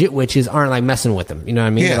 Maybe the legit witches aren't like messing with him. You know what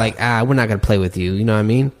I mean? Yeah. They're like, we're not going to play with you. You know what I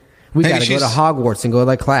mean? We got to go to Hogwarts and go to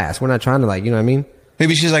like class. We're not trying to like, you know what I mean?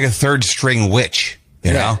 Maybe she's like a third string witch,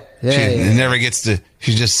 you know? She never gets to,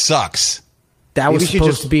 she just sucks. That was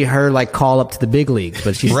supposed to be her like call up to the big leagues,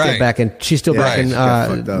 but she's still back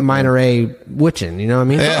in, minor A witching. You know what I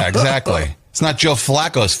mean? Yeah, exactly. It's not Joe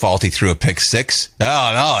Flacco's fault he threw a pick 6. Oh,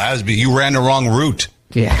 no, you ran the wrong route.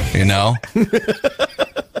 Yeah. You know?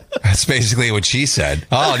 That's basically what she said.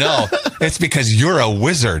 Oh, no. It's because you're a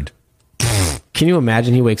wizard. Can you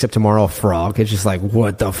imagine he wakes up tomorrow a frog? It's just like,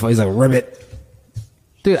 what the fuck? He's like, ribbit.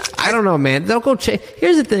 Dude, I don't know, man. Don't go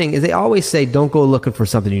Here's the thing, is they always say don't go looking for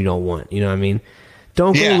something you don't want. You know what I mean?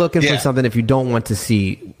 Don't go looking for something if you don't want to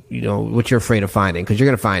see, what you're afraid of finding, because you're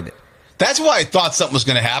going to find it. That's why I thought something was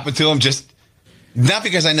going to happen to him. Just not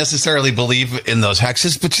because I necessarily believe in those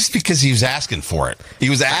hexes, but just because he was asking for it.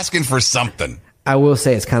 He was asking for something. I will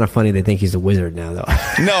say it's kind of funny they think he's a wizard now, though.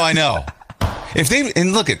 No, I know. If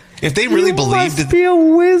they really believed must be a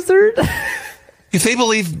wizard. If they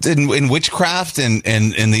believed in witchcraft and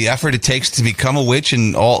the effort it takes to become a witch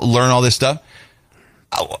and learn all this stuff,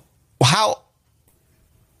 how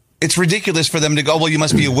it's ridiculous for them to go, well, you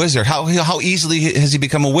must be a wizard. How easily has he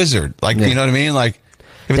become a wizard? Like, you know what I mean? Like,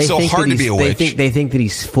 if it's so hard to be a witch. They think that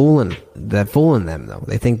he's fooling them, though.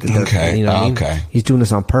 They think that, you know what I mean? Okay. He's doing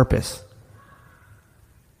this on purpose.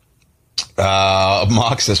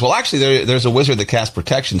 Mock says, well, actually, there's a wizard that casts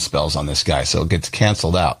protection spells on this guy, so it gets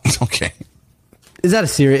canceled out. Okay. Is that a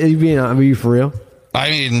serious? Are you for real?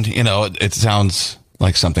 I mean, it sounds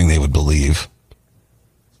like something they would believe.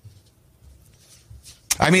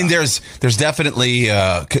 I mean, there's definitely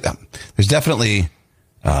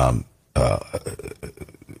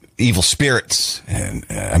evil spirits, and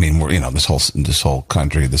I mean, this whole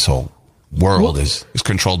country, this whole world is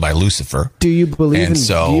controlled by Lucifer. Do you believe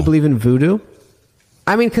in voodoo?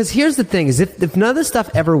 I mean, because here's the thing: is if none of this stuff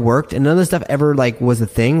ever worked and none of this stuff ever was a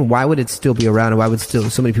thing, why would it still be around? And why would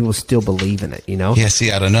so many people still believe in it? Yeah,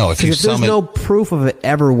 see, I don't know. If there's no proof of it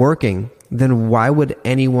ever working, then why would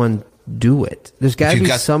anyone do it? There's got to be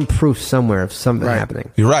some proof somewhere of something happening.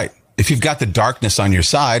 You're right. If you've got the darkness on your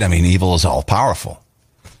side, I mean, evil is all powerful.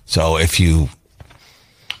 So it's the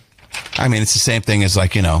same thing as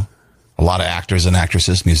a lot of actors and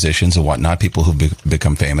actresses, musicians and whatnot, people who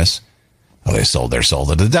become famous. Well, they sold their soul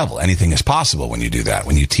to the devil. Anything is possible when you do that.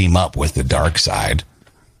 When you team up with the dark side,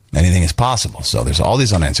 anything is possible. So there's all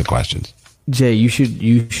these unanswered questions. Jay, you should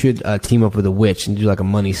team up with a witch and do like a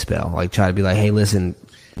money spell. Like try to be like, hey, listen,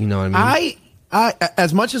 you know what I mean? I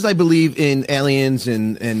as much as I believe in aliens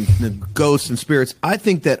and ghosts and spirits, I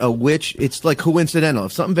think that a witch, it's like coincidental.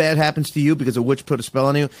 If something bad happens to you because a witch put a spell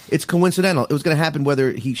on you, it's coincidental. It was going to happen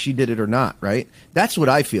whether she did it or not, right? That's what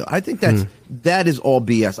I feel. I think that is all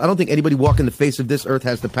BS. I don't think anybody walking the face of this earth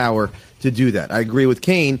has the power to do that. I agree with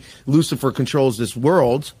Kane. Lucifer controls this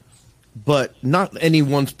world, but not any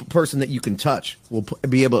one person that you can touch will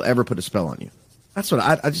be able to ever put a spell on you. That's what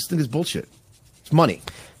I just think is bullshit. It's money.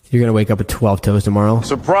 You're going to wake up at 12 toes tomorrow?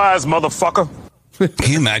 Surprise, motherfucker.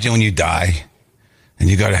 Can you imagine when you die and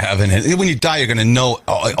you go to heaven? And when you die, you're going to know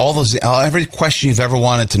all those, every question you've ever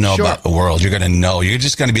wanted to know about the world. You're going to know. You're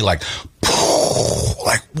just going to be like,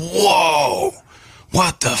 whoa,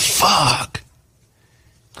 what the fuck?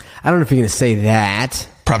 I don't know if you're going to say that.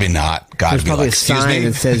 Probably not. There's probably a sign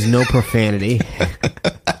that says no profanity.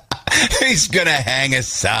 He's going to hang a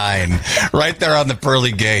sign right there on the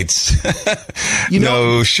pearly gates.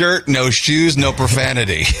 No shirt, no shoes, no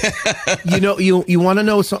profanity. You want to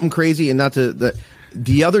know something crazy? And not to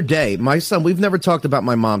the other day, my son, we've never talked about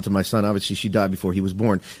my mom to my son. Obviously, she died before he was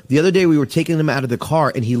born. The other day, we were taking him out of the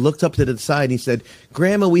car, and he looked up to the side, and he said,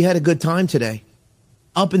 Grandma, we had a good time today.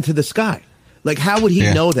 Up into the sky. Like, how would he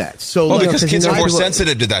know that? So, because kids are more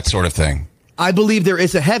sensitive to that sort of thing. I believe there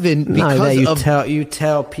is a heaven because you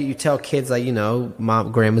tell kids like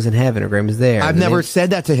mom, grandma's in heaven or grandma's there. I've never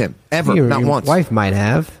said that to him ever, not once. Wife might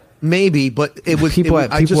have, maybe, but it was people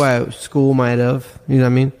at school might have. You know what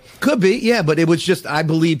I mean? Could be, yeah, but it was just I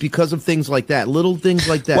believe because of things like that, little things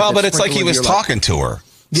like that. Well, but it's like he was talking to her.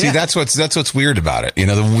 Yeah. See, that's what's weird about it.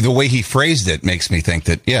 The way he phrased it makes me think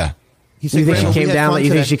that He said, you think she came down?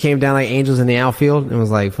 You think she came down like angels in the outfield and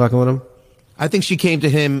was like fucking with him? I think she came to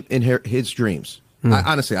him in his dreams.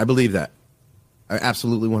 Honestly, I believe that.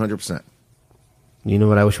 Absolutely 100%. You know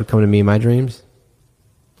what I wish would come to me in my dreams?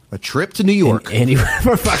 A trip to New York. Anywhere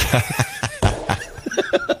for fucking.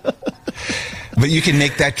 But you can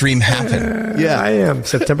make that dream happen. Yeah, I am.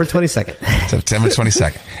 September 22nd. September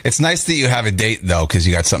 22nd. It's nice that you have a date, though, because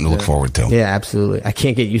you got something to look forward to. Yeah, absolutely. I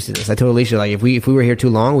can't get used to this. I told Alicia, like, if we were here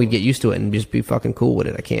too long, we'd get used to it and just be fucking cool with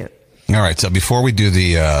it. I can't. All right, so before we do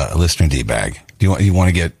the listener D-bag, you want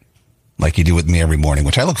to get like you do with me every morning,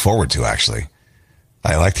 which I look forward to, actually.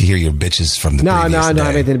 I like to hear your bitches from the previous day. I don't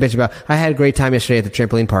have anything to bitch about. I had a great time yesterday at the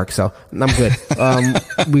trampoline park, so I'm good.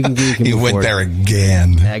 We can you move went forward. There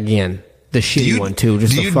again. Again. The shitty one, too.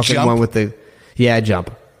 Just the fucking jump? One with the... Yeah, I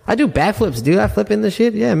jump. I do backflips, dude. I flip in the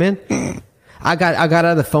shit. Yeah, man. I got out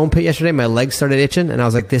of the foam pit yesterday. My legs started itching, and I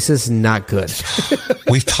was like, "This is not good."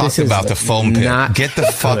 We've talked about the foam pit. Get the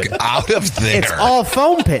fuck out of there. It's all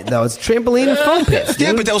foam pit though. It's trampoline and foam pits. Dude.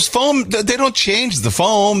 Yeah, but those foam, they don't change the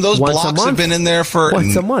foam. Those Once a blocks month. have been in there for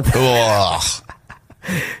Once a month. Ugh.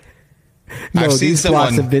 No, I've seen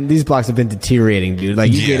these blocks have been deteriorating, dude.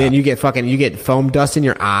 Like you get in, you get foam dust in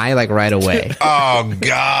your eye like right away. Oh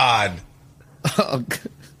God. Can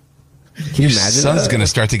you Your imagine? son's gonna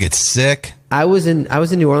start to get sick. I was in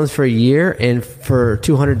New Orleans for a year, and for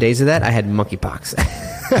 200 days of that, I had monkeypox.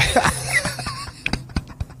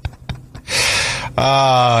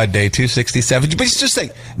 Day 267. But it's just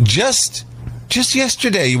like just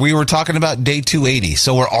yesterday we were talking about day 280,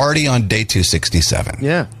 so we're already on day 267.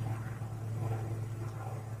 Yeah.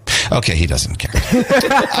 Okay, he doesn't care.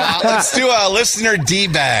 Let's do a listener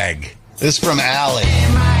D-bag. This is from Allie.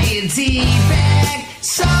 Am I a D-bag?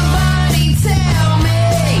 Somebody tell me.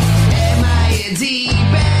 Am I a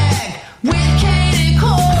D-bag with Kane and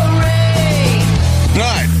Corey? All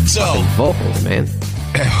right, so Vocals, man.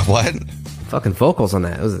 what? Fucking vocals on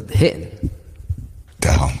that. It was hitting.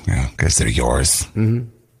 Oh, yeah, because they're yours.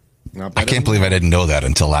 Mm-hmm. I can't believe I didn't know that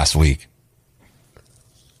until last week.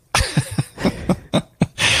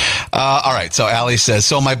 All right, so Allie says,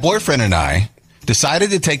 so my boyfriend and I decided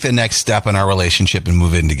to take the next step in our relationship and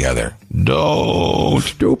move in together. Don't.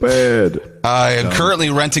 Stupid. I am currently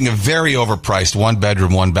renting a very overpriced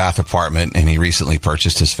 1-bedroom, 1-bath apartment, and he recently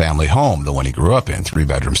purchased his family home, the one he grew up in, 3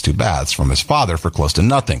 bedrooms, 2 baths, from his father for close to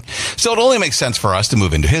nothing. So it only makes sense for us to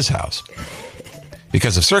move into his house.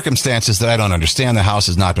 Because of circumstances that I don't understand, the house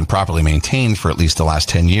has not been properly maintained for at least the last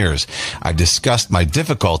 10 years. I discussed my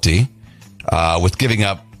difficulty with giving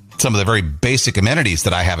up some of the very basic amenities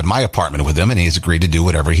that I have in my apartment with him, and he's agreed to do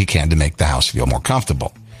whatever he can to make the house feel more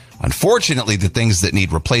comfortable. Unfortunately, the things that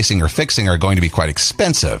need replacing or fixing are going to be quite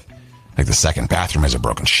expensive. Like the second bathroom has a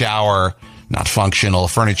broken shower, not functional,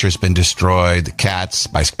 furniture's been destroyed, the cats,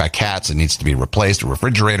 by cats, it needs to be replaced, the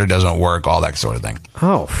refrigerator doesn't work, all that sort of thing.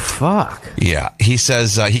 Oh, fuck. Yeah, he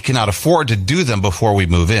says he cannot afford to do them before we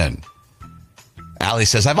move in. Allie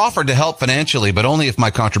says, I've offered to help financially, but only if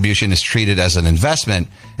my contribution is treated as an investment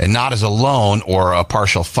and not as a loan or a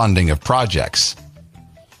partial funding of projects.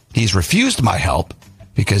 He's refused my help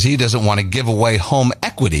because he doesn't want to give away home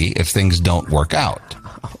equity if things don't work out.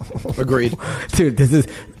 Agreed. Dude, this is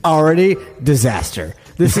already disaster.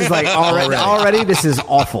 This is like already this is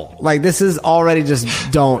awful. Like this is already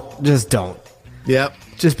just don't. Yep.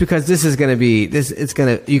 Just because this is going to be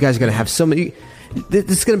you guys are going to have so many. This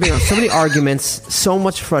is going to be so many arguments, so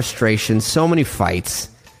much frustration, so many fights.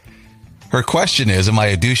 Her question is, am I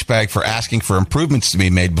a douchebag for asking for improvements to be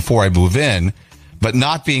made before I move in, but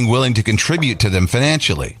not being willing to contribute to them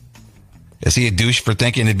financially? Is he a douche for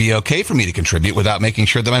thinking it'd be okay for me to contribute without making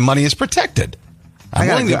sure that my money is protected? I'm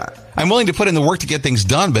willing to put in the work to get things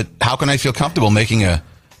done, but how can I feel comfortable making a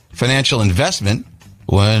financial investment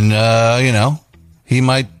when, he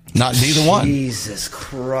might not be the one? Jesus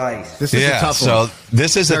Christ. This is a tough one. So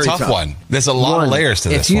this is Very a tough one. There's a lot of layers to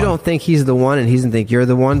this If you one. don't think he's the one and he doesn't think you're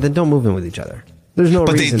the one, then don't move in with each other. There's no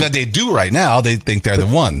reason. But they do right now. They think they're the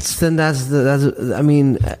ones. Then I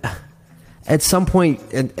mean, at some point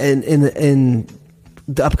in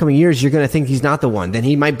the upcoming years, you're going to think he's not the one. Then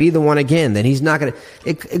he might be the one again. Then he's not going to.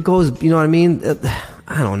 It goes. You know what I mean?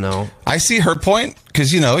 I don't know. I see her point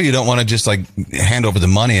because you don't want to just like hand over the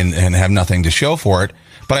money and have nothing to show for it.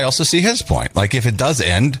 But I also see his point. Like if it does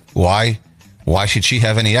end, why should she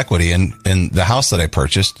have any equity in the house that I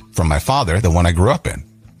purchased from my father, the one I grew up in?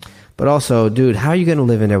 But also, dude, how are you going to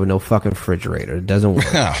live in there with no fucking refrigerator? It doesn't work.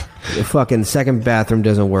 The fucking second bathroom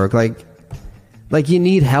doesn't work. Like you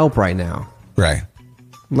need help right now. Right.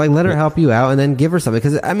 Like let her help you out and then give her something.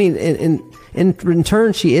 Because I mean, in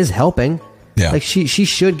turn, she is helping. Yeah. Like she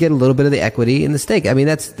should get a little bit of the equity in the stake. I mean,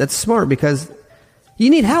 that's smart because you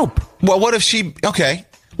need help. Well, what if she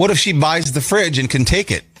buys the fridge and can take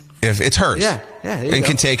it if it's hers? Yeah. And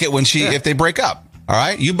can take it if they break up. All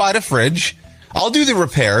right. You buy the fridge. I'll do the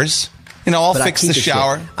repairs. I'll fix the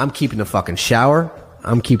shower. I'm keeping the fucking shower.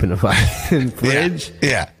 I'm keeping the fucking fridge.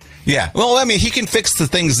 Yeah. Well, I mean, he can fix the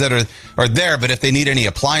things that are there, but if they need any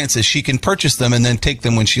appliances, she can purchase them and then take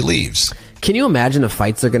them when she leaves. Can you imagine the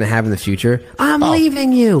fights they're going to have in the future? I'm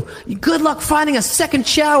leaving you. Good luck finding a second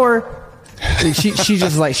shower. she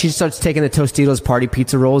starts taking the Tostitos party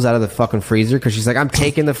pizza rolls out of the fucking freezer because she's like, I'm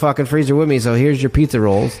taking the fucking freezer with me, so here's your pizza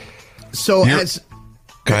rolls. So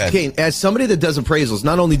Go ahead. Kane, as somebody that does appraisals,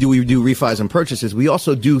 not only do we do refis and purchases, we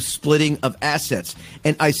also do splitting of assets.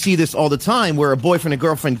 And I see this all the time where a boyfriend and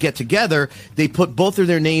girlfriend get together, they put both of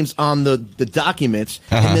their names on the documents,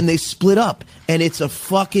 and then they split up. And it's a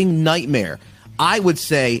fucking nightmare. I would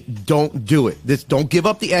say don't do it. Don't give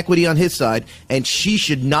up the equity on his side, and she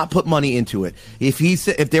should not put money into it.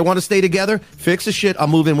 If they want to stay together, fix the shit. I'll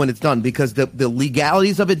move in when it's done, because the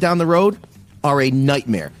legalities of it down the road are a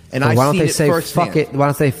nightmare. And why don't seen they it say firsthand. fuck it? Why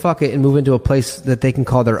don't they fuck it and move into a place that they can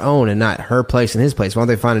call their own and not her place and his place? Why don't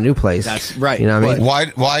they find a new place? That's right. You know what I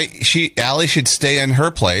mean? Why Allie should stay in her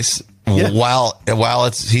place while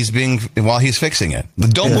he's fixing it.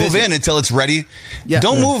 Don't move in until it's ready. Yeah.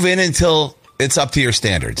 Don't move in until it's up to your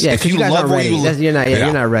standards. Yeah, if you guys aren't ready. You're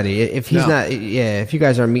not ready. If he's not, if you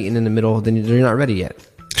guys are meeting in the middle, then you're not ready yet.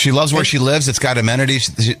 She loves where she lives. It's got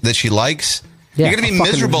amenities that she likes. Yeah, you're going to be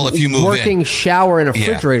miserable if you move working shower and a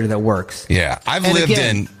refrigerator that works. Yeah, I've lived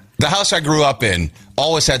in the house I grew up in.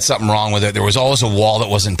 Always had something wrong with it. There was always a wall that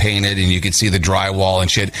wasn't painted, and you could see the drywall and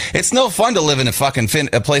shit. It's no fun to live in a fucking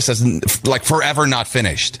a place that's like forever not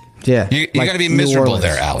finished. Yeah, you're going to be miserable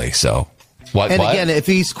there, Allie. So. What? Again, if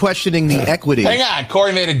he's questioning the equity. Hang on,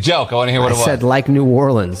 Corey made a joke. I want to hear what it was. I said like New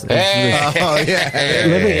Orleans. Living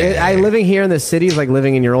here in the city is like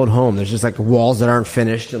living in your old home. There's just like walls that aren't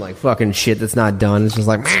finished and like fucking shit that's not done. It's just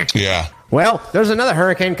like, yeah. Well, there's another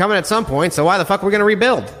hurricane coming at some point, so why the fuck are we going to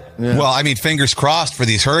rebuild? Yeah. Well, I mean, fingers crossed for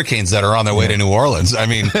these hurricanes that are on their way to New Orleans. I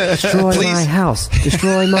mean, destroy my house.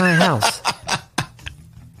 Destroy my house.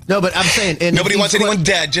 No, but I'm saying, nobody wants anyone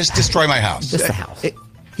dead. Just destroy my house. Just the house.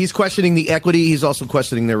 He's questioning the equity. He's also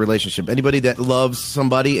questioning their relationship. Anybody that loves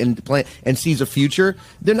somebody and sees a future,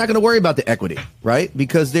 they're not going to worry about the equity, right?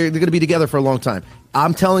 Because they're going to be together for a long time.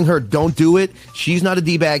 I'm telling her, don't do it. She's not a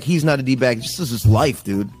D-bag. He's not a D-bag. This is his life,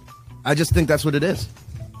 dude. I just think that's what it is.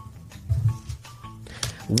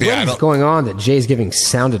 What is going on that Jay's giving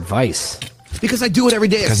sound advice? Because I do it every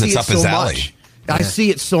day. Because it's up his alley. I see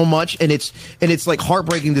it so much, and it's like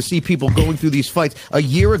heartbreaking to see people going through these fights. A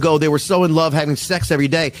year ago, they were so in love having sex every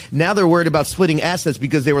day. Now they're worried about splitting assets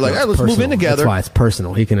because they were like, let's move in together. That's why it's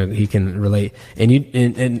personal. He can relate.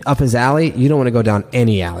 And up his alley, you don't want to go down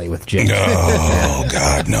any alley with Jay. Oh,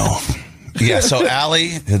 God, no. Yeah, so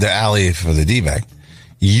Allie, the alley for the D-bag.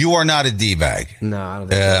 You are not a D-bag. No, I don't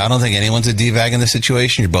think I don't think anyone's a D-bag in this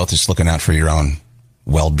situation. You're both just looking out for your own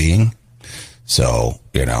well-being. So,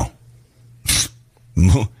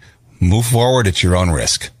 move forward at your own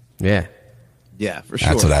risk. Yeah. Yeah, for sure.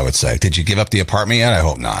 That's what I would say. Did you give up the apartment yet? I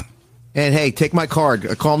hope not. And hey, take my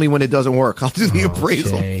card. Call me when it doesn't work. I'll do the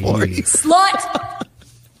appraisal for you. Slut!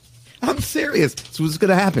 I'm serious. That's what's going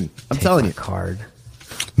to happen. I'm telling you. Card.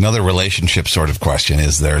 Another relationship sort of question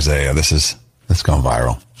is this is going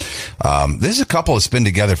viral. This is a couple that's been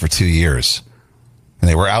together for 2 years, and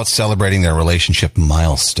they were out celebrating their relationship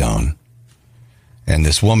milestone. And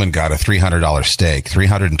this woman got a $300 steak,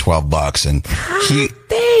 $312, and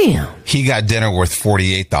he got dinner worth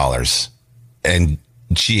 $48, and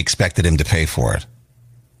she expected him to pay for it.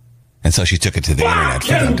 And so she took it to the internet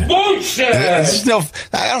for them to. Bullshit!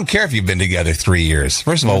 I don't care if you've been together 3 years.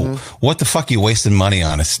 First of all, what the fuck are you wasting money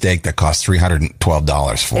on a steak that costs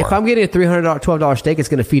 $312 for? If I'm getting a $312 steak, it's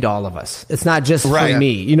going to feed all of us. It's not just for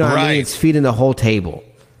me. You know what I mean? It's feeding the whole table.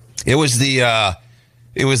 It was that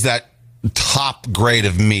top grade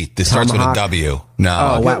of meat. This starts with a W.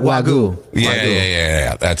 No. Wagyu.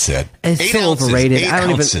 Yeah. That's it. It's 8 so ounces, overrated. 8 I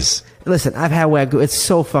don't ounces. Listen, I've had Wagyu. It's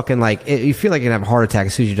so fucking you feel like you're going to have a heart attack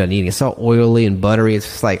as soon as you're done eating. It's so oily and buttery. It's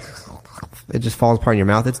just like, it just falls apart in your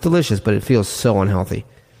mouth. It's delicious, but it feels so unhealthy.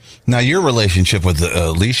 Now, your relationship with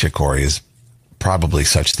Alicia, Corey, is probably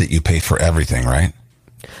such that you pay for everything, right?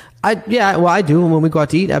 I do. When we go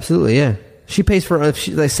out to eat, absolutely, yeah. She pays for.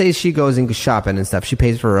 Say she goes and shopping and stuff. She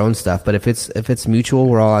pays for her own stuff. But if it's mutual,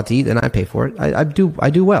 we're all out to eat, then I pay for it. I do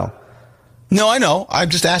well. No, I know. I'm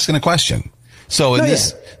just asking a question. So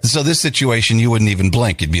this situation, you wouldn't even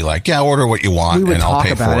blink. You'd be like, "Yeah, order what you want, and I'll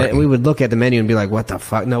pay for it." We would talk about it, and we would look at the menu and be like, "What the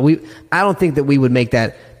fuck?" No, I don't think that we would make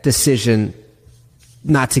that decision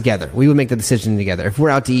not together. We would make the decision together. If we're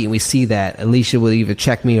out to eat and we see that, Alicia will either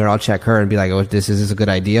check me or I'll check her and be like, "Oh, this is a good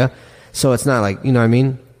idea." So it's not like, you know what I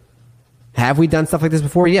mean? Have we done stuff like this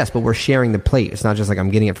before? Yes, but we're sharing the plate. It's not just like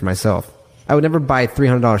I'm getting it for myself. I would never buy a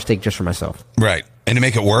 $300 steak just for myself. Right. And to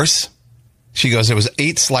make it worse, she goes, there was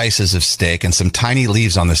 8 slices of steak and some tiny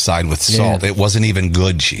leaves on the side with salt. Yeah. It wasn't even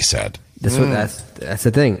good, she said. That's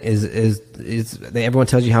the thing. Is everyone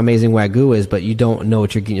tells you how amazing Wagyu is, but you don't know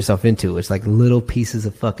what you're getting yourself into. It's like little pieces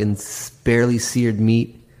of fucking barely seared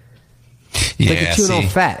meat. It's like you're chewing on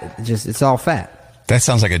fat. It's all fat. That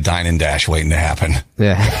sounds like a dine and dash waiting to happen.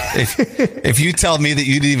 Yeah. If you tell me that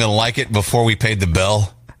you didn't even like it before we paid the bill,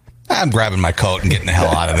 I'm grabbing my coat and getting the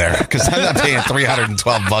hell out of there, because I'm not paying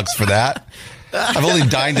 $312 for that. I've only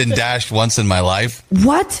dined and dashed once in my life.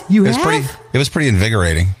 What? It was pretty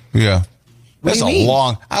invigorating. Yeah. What That's do you a mean?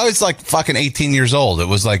 long. I was like fucking 18 years old. It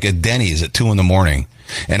was like at Denny's at 2 a.m,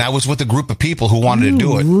 and I was with a group of people who wanted to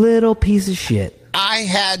do it. Little piece of shit. I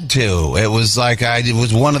had to. It was like it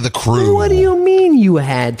was one of the crew. What do you mean you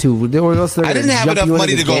had to? I didn't have enough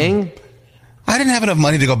money to go. I didn't have enough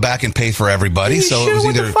money to go back and pay for everybody. You So should it was have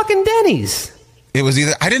went either to fucking Denny's. It was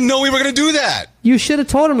either I didn't know we were going to do that. You should have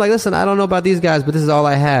told him, like, listen, I don't know about these guys, but this is all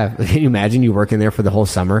I have. Can you imagine you working there for the whole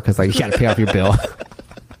summer? Because, like, you got to pay off your bill.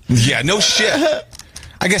 Yeah, no shit.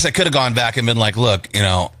 I guess I could have gone back and been like, look,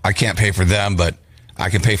 I can't pay for them, but I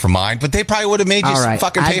can pay for mine. But they probably would have made you all right.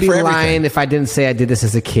 fucking pay I'd be for everything. lying if I didn't say I did this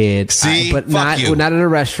as a kid. See? But Fuck you. not in a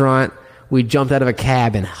restaurant. We jumped out of a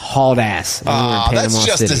cab and hauled ass. And we were in Panama that's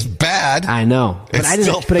just City. as bad. I know, but It's I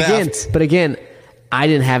didn't. still But again, I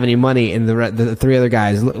didn't have any money. And the three other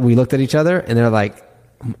guys, we looked at each other, and they're like,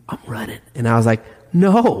 "I'm running," and I was like,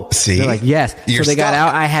 "No." See? They're like, "Yes." You're so they got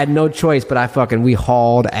stuck. out. I had no choice, but we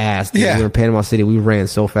hauled ass. Dude. Yeah. We were in Panama City. We ran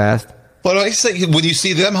so fast. But I say, when you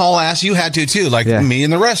see them haul ass, you had to too. Like me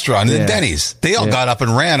in the restaurant, and Yeah. Denny's. They all got up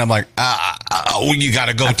and ran. I'm like, you got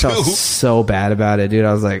to go I too. felt so bad about it, dude.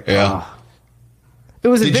 I was like, Yeah. oh. It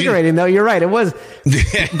was Did you- invigorating, though. You're right. It was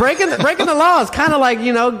breaking the law is kind of like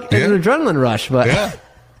an adrenaline rush, but Yeah.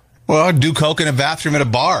 Well, I'd do coke in a bathroom at a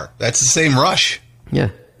bar. That's the same rush. yeah,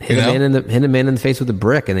 hit a man in the face with a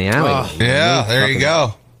brick in the alley. Oh, Yeah, there you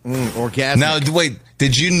go. Orgasm. Now, wait,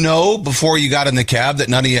 did you know before you got in the cab that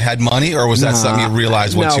none of you had money, or was that something you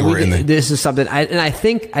realized once you were in the? This is something, I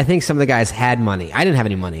think some of the guys had money. I didn't have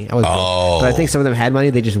any money. I was broke. But I think some of them had money.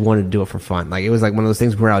 They just wanted to do it for fun. Like, it was like one of those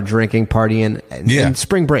things where we're out drinking, partying, and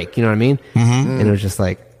spring break. You know what I mean? Mm-hmm. And it was just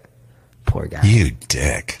like, poor guy. You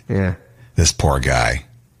dick. Yeah. This poor guy.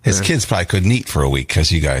 His kids probably couldn't eat for a week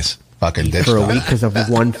because you guys fucking ditched For a him. week because of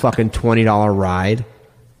one fucking $20 ride.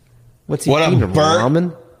 What's he What eating? a Bert.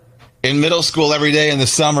 Ramen? In middle school, every day in the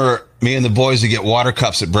summer, me and the boys would get water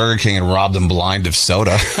cups at Burger King and rob them blind of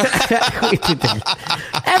soda. We did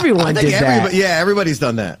that. Everyone did that. Yeah, everybody's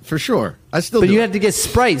done that for sure. I still. But do you it. have to get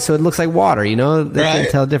Sprite so it looks like water. They Right. can't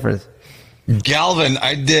tell the difference. Galvin,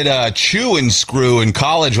 I did a chew and screw in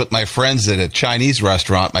college with my friends at a Chinese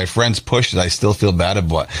restaurant. My friends pushed it. I still feel bad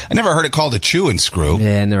about it. I never heard it called a chew and screw.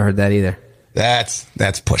 Yeah, I never heard that either. That's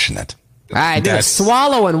pushing it. I did a That's-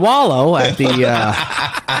 swallow and wallow at the.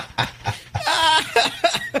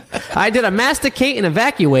 I did a masticate and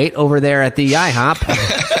evacuate over there at the IHOP.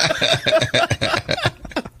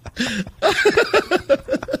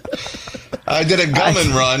 I did a gum and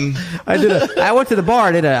run. I went to the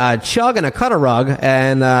bar, did a chug and a cut a rug,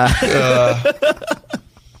 and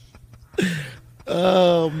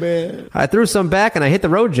Oh man! I threw some back and I hit the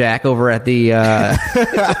road jack over at the.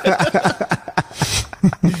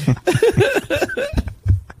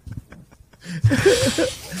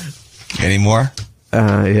 Any more?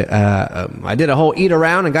 I did a whole eat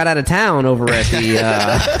around and got out of town over at the.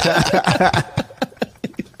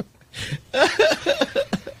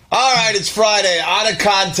 All right, it's Friday. Out of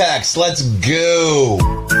context. Let's go.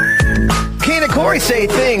 Kane and Corey say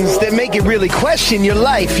things that make you really question your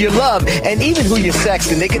life, your love, and even who you're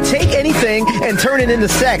sexting. They can take anything and turn it into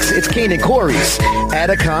sex. It's Kane and Corey's Out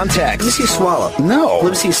of Context. Let me see you swallow. No. Let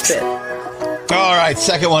me see you spit. All right,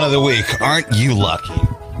 second one of the week. Aren't you lucky?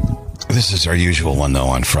 This is our usual one, though,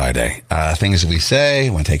 on Friday. Things we say,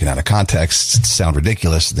 when taken out of context, sound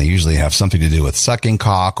ridiculous. They usually have something to do with sucking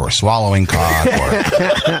cock or swallowing cock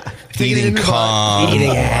or eating cum.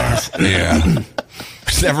 Eating ass. Yeah.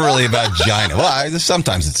 It's never really about China. Well,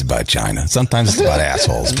 sometimes it's about China. Sometimes it's about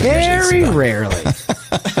assholes. but usually it's Very about- rarely.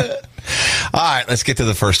 All right, let's get to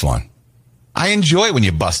the first one. I enjoy when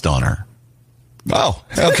you bust on her. Oh,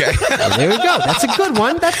 okay. There we go. That's a good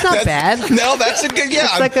one. That's not bad. No, that's a good. Yeah,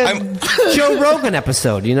 It's like a Joe Rogan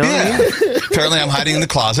episode, you know? Yeah. What I mean? Apparently, I'm hiding in the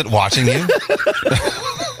closet watching you.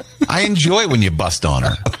 I enjoy when you bust on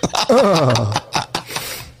her.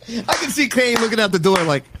 I can see Kane looking out the door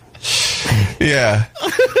like. Yeah,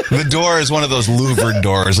 the door is one of those louvered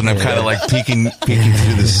doors, and I'm kind of like peeking through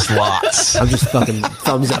the slots. I'm just fucking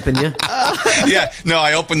thumbs upping you. Yeah, no,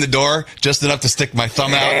 I opened the door just enough to stick my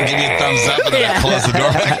thumb out and give you a thumbs up, and then I close the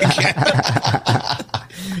door back again.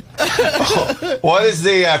 What is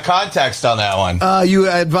the context on that one? You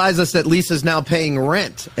advised us that Lisa's now paying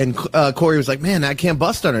rent, and Corey was like, "Man, I can't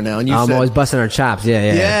bust on her now." And you I'm said, always busting our chops.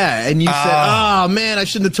 Yeah. "Yeah," and you said, "Oh man, I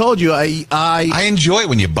shouldn't have told you." I enjoy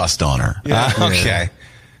when you bust on her. Okay.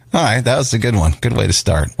 All right, that was a good one. Good way to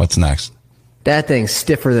start. What's next? That thing's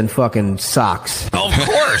stiffer than fucking socks. Of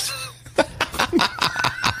course.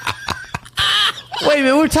 Wait a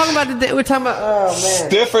minute, we're talking about oh man.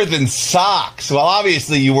 Stiffer than socks. Well,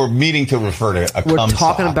 obviously you were meaning to refer to a We're cum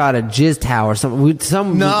talking sock. about a jizz towel or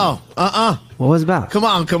something. No. What was it about? Come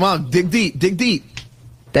on. Dig deep.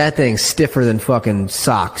 That thing's stiffer than fucking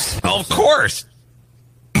socks. Of course.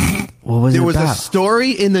 What was There it was about? a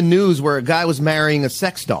story in the news where a guy was marrying a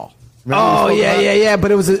sex doll. Remember Oh we spoke about it? yeah.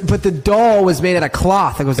 But the doll was made out of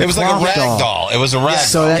cloth. It was It was like a cloth rag doll. It was a rag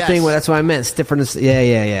So doll. that thing, that's what I meant. Stiffer than.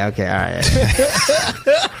 Yeah. Okay, all right.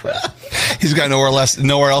 He's got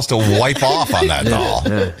nowhere else to wipe off on that doll.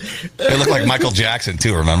 It looked like Michael Jackson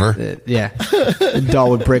too. Remember? Yeah, the doll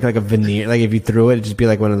would break like a veneer. Like if you threw it, it'd just be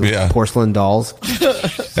like one of those porcelain dolls.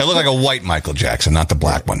 It looked like a white Michael Jackson, not the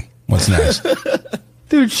black one. What's next?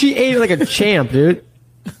 Dude, she ate it like a champ, dude.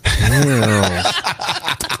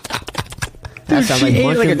 That sounds like ate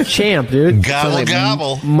it like a champ, dude. Gobble, Sounds like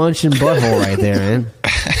gobble. Munching butthole right there, man.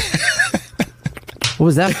 What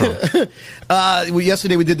was that from?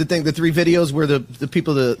 Yesterday we did the 3 videos where the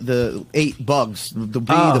people the 8 bugs, the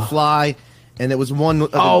bee, the fly, and there was one. The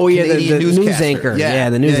Canadian news newscaster. anchor. Yeah,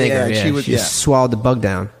 the news anchor. Yeah, She was swallowed the bug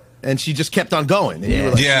down. and she just kept on going. And you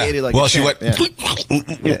were like, Yeah. She ate it like Well, a she champ.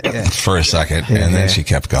 went Yeah. for a second, and then she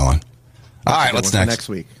kept going. All right, what's next? Next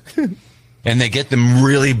week. And they get them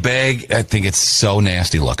really big. I think it's so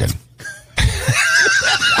nasty looking.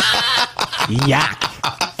 Yuck.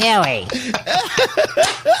 Ewy.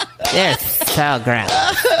 They're so gross.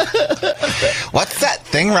 What's that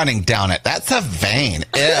thing running down it? That's a vein.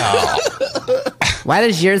 Ew. Why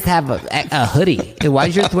does yours have a hoodie? Why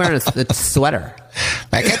is yours wearing a sweater?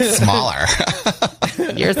 Make it smaller.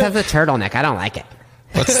 Yours has a turtleneck. I don't like it.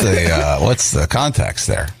 What's the context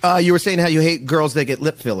there? You were saying how you hate girls that get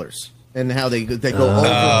lip fillers and how they go overboard.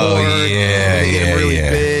 Oh, yeah, and they get really yeah.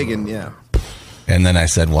 big and yeah. And then I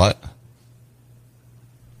said what?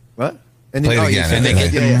 What? And Play it you again. said And they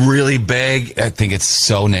that. get them really big. I think it's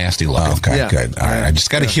so nasty looking. Okay, Yeah. good. All right, I just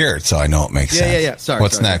got to hear it so I know it makes sense. Yeah. Sorry.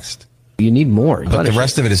 What's next? You need more. But the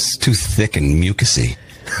rest of it is too thick and mucusy.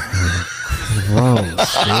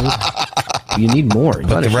 Gross, dude. You need more.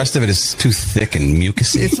 But the rest of it is too thick and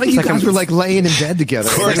mucusy. It's like you guys were like laying in bed together.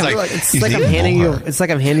 Of course, It's like I'm handing you. It's like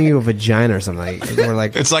I'm handing you a vagina or something. Like, we're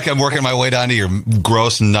like, It's like I'm working my way down to your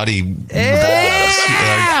gross, nutty balls.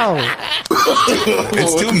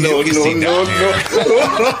 It's too mucusy down here.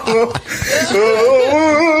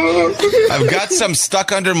 I've got some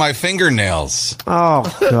stuck under my fingernails. oh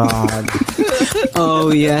god.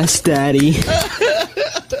 Oh, yes, Daddy.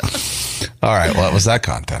 All right, what was that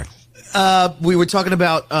contact? We were talking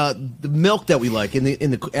about the milk that we like in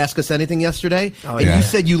the Ask Us Anything yesterday, and yeah. you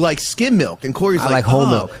said you like skim milk, and Corey's I like whole "Oh."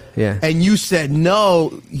 milk. Yeah. And you said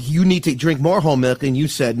no, you need to drink more whole milk, and you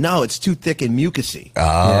said no, it's too thick and mucusy.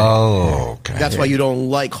 Oh, okay. That's why you don't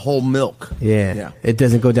like whole milk. Yeah. It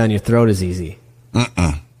doesn't go down your throat as easy.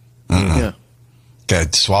 Yeah.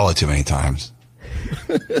 Got swallowed too many times.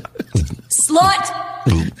 Slut!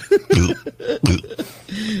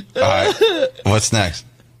 All right, what's next?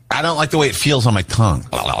 I don't like the way it feels on my tongue.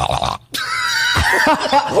 What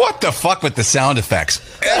the fuck with the sound effects?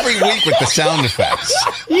 Every week with the sound effects.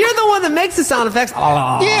 You're the one that makes the sound effects. Yeah,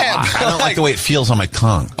 Ah. I don't like the way it feels on my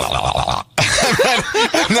tongue. I'm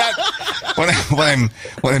not, when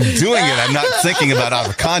I'm doing it, I'm not thinking about out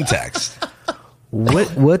of context.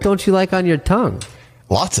 What don't you like on your tongue?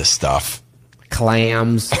 Lots of stuff.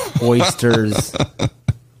 Clams, oysters,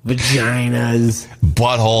 vaginas,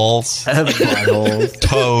 Buttholes, buttholes.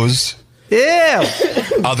 toes,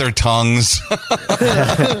 Ew. other tongues.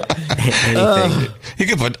 Anything. You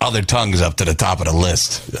can put other tongues up to the top of the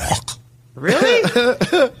list. Really?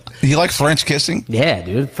 You like French kissing? Yeah,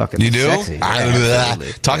 dude. Fucking You do? sexy. Yeah,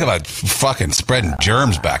 absolutely. Talk about fucking spreading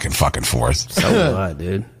germs back and fucking forth. So what,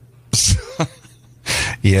 dude?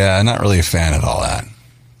 Yeah, I'm not really a fan of all that.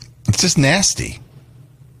 It's just nasty.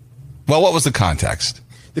 Well, what was the context?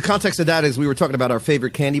 The context of that is we were talking about our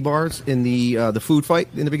favorite candy bars in the food fight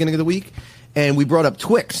in the beginning of the week, and we brought up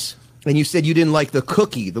Twix. And you said you didn't like the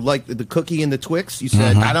cookie, the cookie and the Twix. You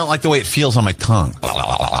said I don't like the way it feels on my tongue.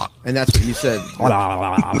 and that's what you said.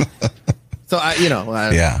 So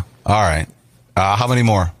Yeah. All right. How many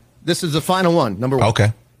more? This is the final one, number 1.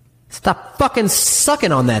 Okay. Stop fucking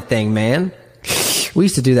sucking on that thing, man. We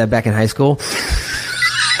used to do that back in high school.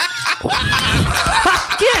 What?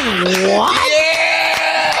 Yeah!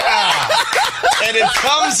 And it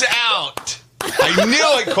comes out. I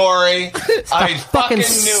knew it, Corey. I Fucking knew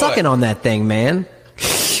sucking it. on that thing, man.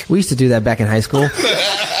 We used to do that back in high school.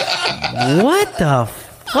 What the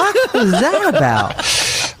fuck was that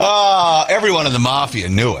about? Everyone in the mafia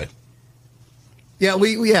knew it. Yeah,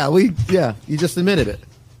 you just admitted it.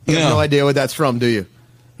 You Yeah. have no idea what that's from, do you?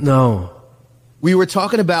 No. We were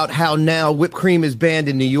talking about how now whipped cream is banned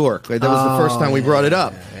in New York. Like, that was the first time we brought it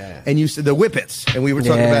up. Yeah. And you said the Whippets, and we were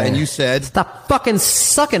talking about, and you said, stop fucking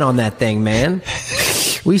sucking on that thing, man.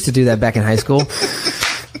 We used to do that back in high school.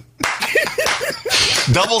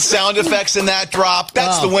 Double sound effects in that drop.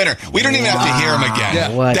 That's the winner. We don't even have to hear him again.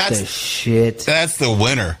 Yeah. What the shit? That's the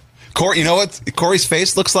winner. Corey, you know what Corey's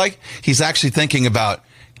face looks like? He's actually thinking about,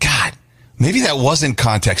 God, maybe that was in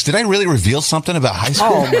context. Did I really reveal something about high school?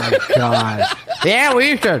 Oh, my God. Yeah, we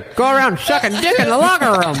used to go around sucking dick in the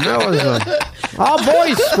locker room. That was a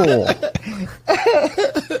all-boys school.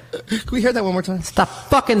 can we hear that one more time? Stop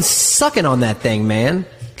fucking sucking on that thing, man.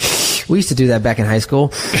 We used to do that back in high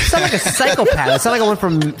school. You sound like a psychopath. It sounded like I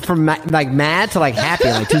went from like mad to like happy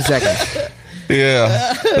in like 2 seconds.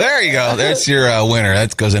 Yeah. There you go. There's your winner.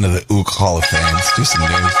 That goes into the Ook Hall of Fame. Let's do some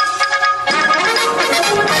news.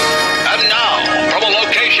 And now, from a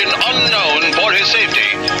location unknown for his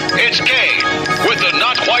safety, it's Kane with the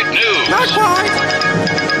Not Quite News. Not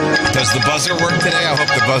quite. Does the buzzer work today? I hope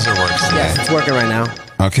the buzzer works today. Yes, it's working right now.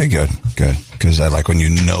 Okay, good. Because I like when you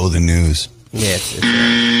know the news. Yeah,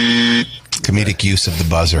 Comedic use of the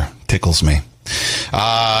buzzer tickles me.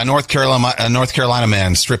 North Carolina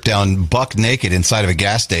man stripped down buck naked inside of a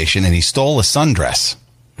gas station, and he stole a sundress.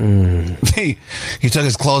 He took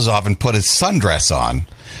his clothes off and put his sundress on.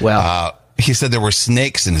 Well, he said there were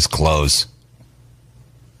snakes in his clothes.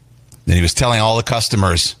 Then he was telling all the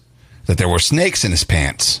customers that there were snakes in his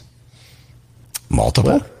pants.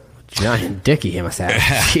 Multiple. What? Giant dicky he must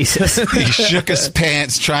have. Jesus. He shook his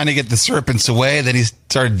pants trying to get the serpents away. Then he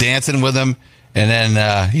started dancing with them. And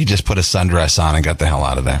then he just put a sundress on and got the hell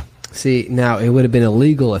out of there. See, now it would have been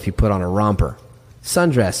illegal if you put on a romper.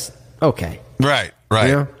 Sundress, okay. Right. You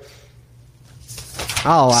know?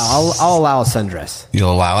 I'll allow a sundress.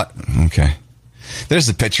 You'll allow it? Okay. There's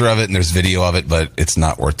a picture of it and there's video of it, but it's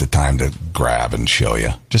not worth the time to grab and show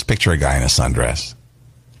you. Just picture a guy in a sundress.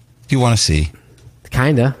 Do you want to see?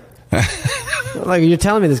 Kinda. Like, you're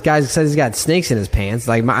telling me this guy says he's got snakes in his pants.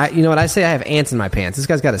 Like, you know what I say? I have ants in my pants. This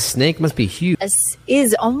guy's got a snake. Must be huge. This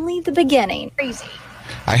is only the beginning. Crazy.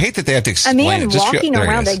 I hate that they have to explain a man it. Just walking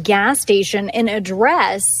around a gas station in a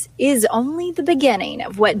dress is only the beginning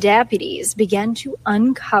of what deputies began to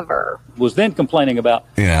uncover. Was then complaining about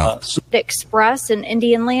Express in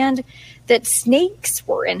Indian Land that snakes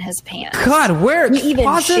were in his pants. God, where? He even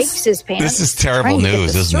pause shakes his pants. This is terrible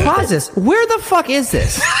news, isn't it? Pause this. Where the fuck is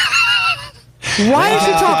this? Why is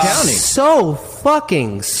he talking so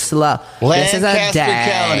fucking slow? This is a Lancaster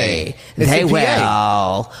day County. they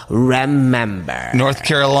will remember. North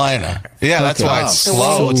Carolina. Yeah, that's why it's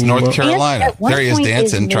slow. It's North Carolina. There he is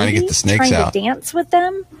dancing, trying to get the snakes out. To dance with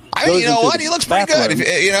them. I mean, you know what? He looks pretty good.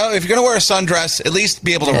 If you're going to wear a sundress, at least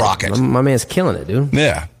be able to rock it. My man's killing it, dude.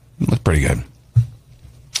 Yeah, looks pretty good.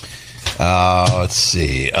 Let's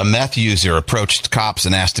see. A meth user approached cops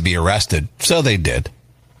and asked to be arrested, so they did.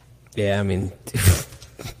 Yeah, I mean,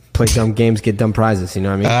 play dumb games, get dumb prizes. You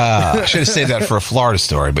know what I mean? I should have saved that for a Florida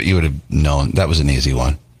story, but you would have known that was an easy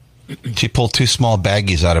one. She pulled 2 small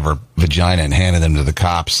baggies out of her vagina and handed them to the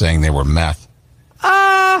cops, saying they were meth.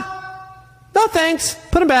 No thanks.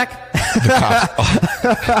 Put them back.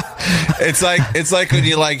 It's like when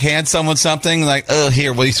you hand someone something, like, oh,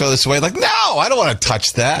 here, will you throw this away? Like, no, I don't want to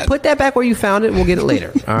touch that. Put that back where you found it. We'll get it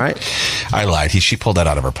later. All right. I lied. She pulled that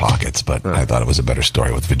out of her pockets, but I thought it was a better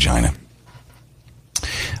story with vagina.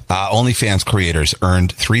 OnlyFans creators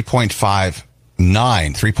earned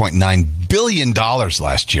 $3.9 billion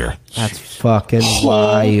last year. That's fucking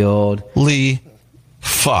wild. Holy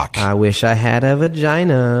fuck. I wish I had a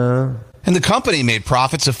vagina. And the company made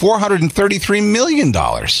profits of $433 million.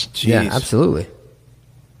 Jeez. Yeah, absolutely.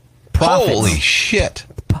 Profits. Holy shit.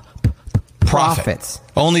 Profits.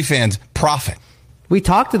 OnlyFans profit. We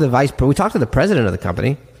talked to the president of the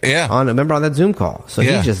company. Yeah. Remember on that Zoom call. So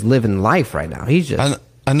he's just living life right now. He's just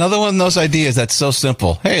another one of those ideas that's so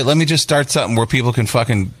simple. Hey, let me just start something where people can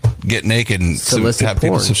fucking get naked and have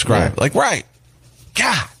people subscribe. Yeah. Like, right.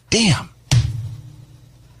 God damn.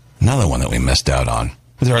 Another one that we missed out on.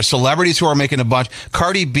 There are celebrities who are making a bunch.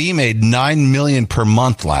 Cardi B made $9 million per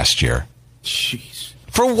month last year. Jeez.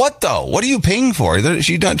 For what though? What are you paying for?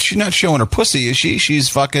 She's not showing her pussy, is she? She's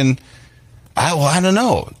fucking. I don't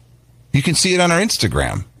know. You can see it on her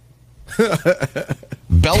Instagram.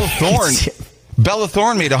 Bella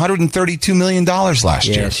Thorne made $132 million last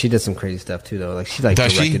year. Yeah, she did some crazy stuff too, though. Like she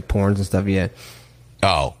directed porns and stuff. Yeah.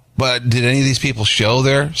 Oh, but did any of these people show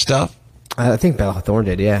their stuff? I think Bella Thorne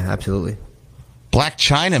did. Yeah, absolutely. Black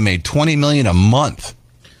China made $20 million a month.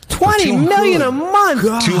 $20 million a month.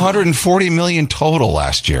 God. $240 million total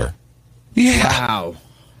last year. Yeah. Wow.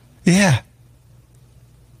 Yeah.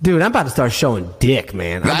 Dude, I'm about to start showing dick,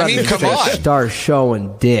 man. I'm about to come on. start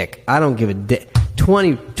showing dick. I don't give a dick.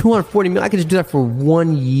 240 million. I could just do that for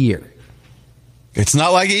 1 year. It's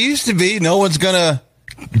not like it used to be. No one's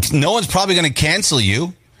probably gonna cancel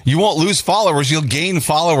you. You won't lose followers. You'll gain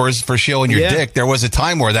followers for showing your dick. There was a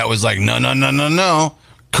time where that was like, no.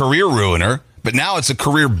 Career ruiner. But now it's a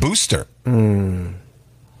career booster.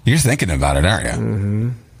 You're thinking about it, aren't you? Mm-hmm.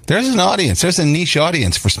 There's an audience. There's a niche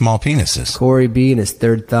audience for small penises. Corey B and his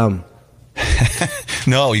third thumb.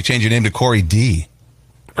 No, you change your name to Corey D.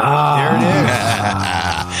 There it is.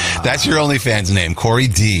 That's your OnlyFans name, Corey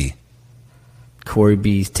D. Corey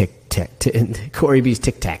B's Tic Tac. Corey B's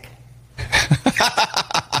Tic Tac.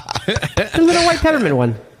 The little white peppermint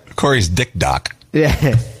one. Corey's Dick Doc.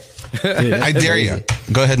 Yeah. I dare you.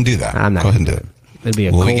 Go ahead and do that. I'm not. Go ahead and do it. It'd be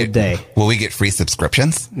a cold day. Will we get free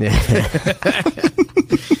subscriptions? Yeah.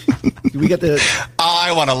 We got the.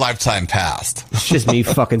 I want a lifetime pass. It's just me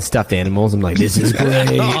fucking stuffed animals. I'm like, this is great.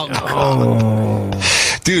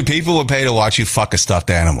 Dude, people would pay to watch you fuck a stuffed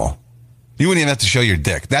animal. You wouldn't even have to show your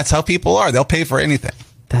dick. That's how people are. They'll pay for anything.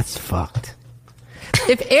 That's fucked.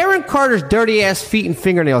 If Aaron Carter's dirty ass feet and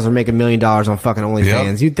fingernails are making $1 million on fucking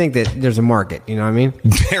OnlyFans, you'd think that there's a market. You know what I mean?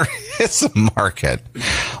 There is a market.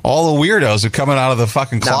 All the weirdos are coming out of the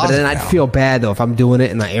fucking closet. But then I'd feel bad though if I'm doing it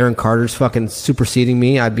and like Aaron Carter's fucking superseding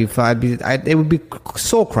me. It would be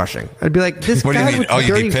soul crushing. I'd be like, this what guy do you mean? with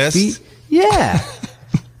You'd dirty be pissed? feet. Yeah.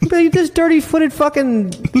 I'd be like, this dirty footed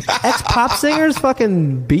fucking ex pop singer's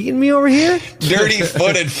fucking beating me over here. Dirty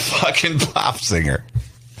footed fucking pop singer.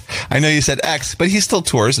 I know you said X, but he still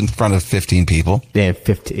tours in front of 15 people. Yeah,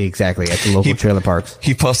 50 exactly at the local trailer parks.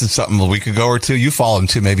 He posted something a week ago or two. You follow him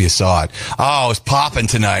too. Maybe you saw it. Oh, it's popping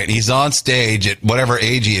tonight. He's on stage at whatever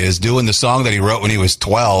age he is doing the song that he wrote when he was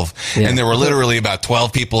 12. Yeah. And there were literally about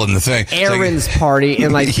 12 people in the thing. Aaron's party.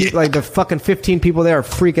 And like the fucking 15 people there are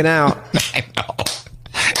freaking out. I know.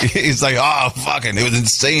 He's like, oh, fucking, it was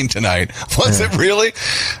insane tonight. Was it really?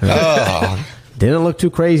 Oh. Didn't look too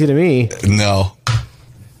crazy to me. No.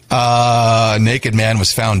 A naked man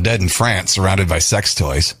was found dead in France, surrounded by sex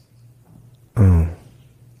toys. Oh,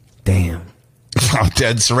 damn. Found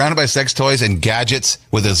dead, surrounded by sex toys and gadgets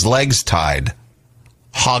with his legs tied.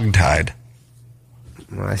 Hog-tied.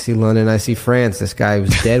 Well, I see London, I see France. This guy was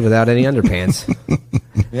dead without any underpants.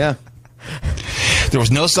 Yeah. There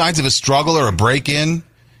was no signs of a struggle or a break-in.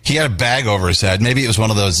 He had a bag over his head. Maybe it was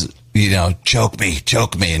one of those, choke me,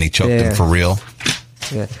 and he choked him for real.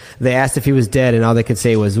 Yeah. They asked if he was dead, and all they could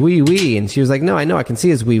say was, wee, wee. And she was like, no, I know, I can see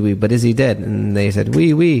his wee, wee, but is he dead? And they said,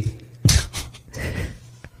 wee, wee.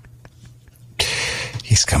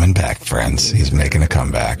 He's coming back, friends. He's making a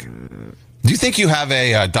comeback. Do you think you have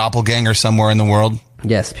a doppelganger somewhere in the world?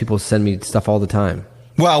 Yes, people send me stuff all the time.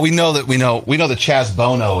 Well, we know that Chaz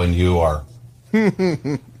Bono and you are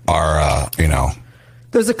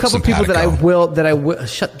There's a couple people that I will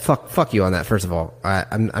fuck you on that. First of all,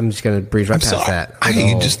 I'm just gonna breeze right past that.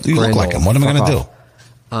 You look like him. What am I gonna do?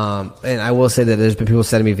 And I will say that there's been people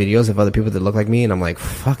sending me videos of other people that look like me, and I'm like,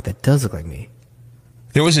 fuck, that does look like me.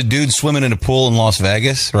 There was a dude swimming in a pool in Las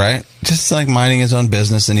Vegas, right? Just like minding his own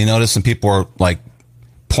business, and he noticed some people were like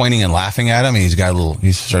pointing and laughing at him, and he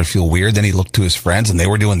started to feel weird. Then he looked to his friends, and they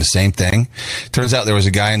were doing the same thing. Turns out there was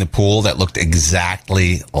a guy in the pool that looked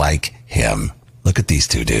exactly like him. Look at these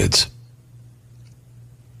two dudes.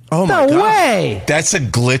 Oh my God. No way! That's a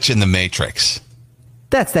glitch in the Matrix.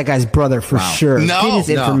 That's that guy's brother for sure. No, Get his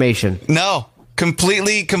information. No.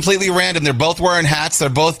 Completely random. They're both wearing hats. They're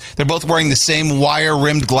both wearing the same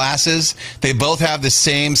wire-rimmed glasses. They both have the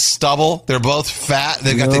same stubble. They're both fat.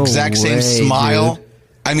 They've got the exact same smile. Dude.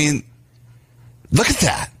 I mean, look at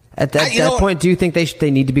that. At that point, do you think they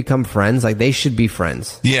need to become friends? Like, they should be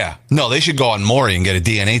friends. Yeah. No, they should go on Maury and get a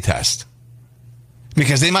DNA test.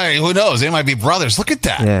 Because they might, who knows, they might be brothers. Look at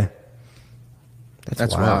that. Yeah.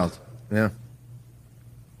 That's wild. Yeah.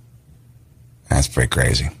 That's pretty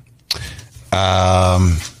crazy.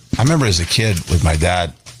 I remember as a kid with my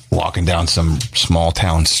dad walking down some small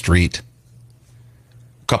town street.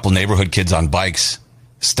 A couple neighborhood kids on bikes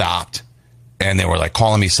stopped, and they were like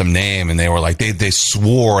calling me some name, and they were like, they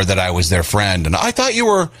swore that I was their friend. And I thought you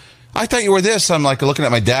were this. I'm like looking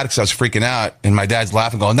at my dad because I was freaking out, and my dad's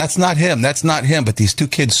laughing, going, that's not him. But these two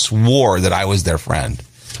kids swore that I was their friend.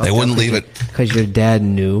 They wouldn't leave it. Because your dad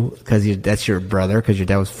knew, because that's your brother, because your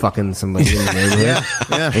dad was fucking somebody in the neighborhood.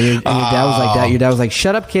 Yeah. And your dad was like that. Your dad was like,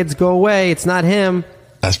 shut up, kids, go away. It's not him.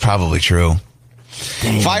 That's probably true.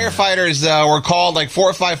 Damn. Firefighters were called like 4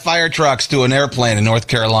 or 5 fire trucks to an airplane in North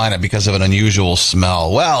Carolina because of an unusual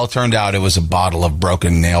smell. Well, it turned out it was a bottle of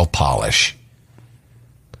broken nail polish.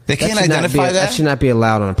 They can't should not identify be, that? That should not be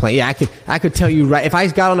allowed on a plane. Yeah, I could tell you right. If I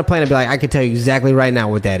got on a plane, I'd be like, I could tell you exactly right now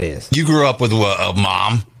what that is. You grew up with a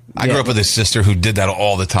mom. I grew up with a sister who did that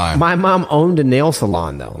all the time. My mom owned a nail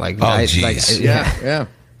salon, though. Like, jeez. Yeah.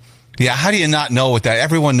 Yeah, how do you not know what that?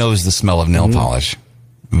 Everyone knows the smell of nail polish.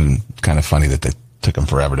 Kind of funny that they took them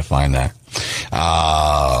forever to find that.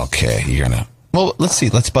 Okay, you're gonna. Well, let's see.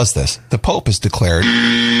 Let's buzz this. The Pope has declared.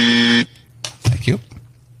 Thank you.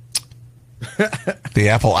 The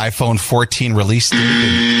Apple iPhone 14 release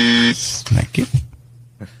date. Thank you.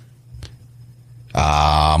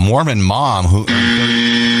 Mormon mom who.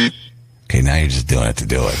 Okay, now you're just doing it to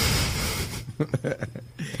do it.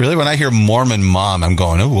 Really, when I hear Mormon mom, I'm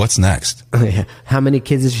going, oh, what's next? How many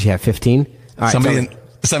kids does she have? 15? All right,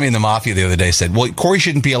 somebody in the Mafia the other day said, well, Corey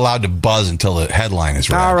shouldn't be allowed to buzz until the headline is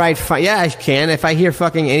read. All right, fine. Yeah, I can. If I hear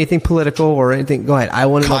fucking anything political or anything, go ahead. I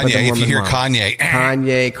want to know about the Mormon if you hear mom.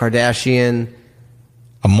 Kanye, Kardashian.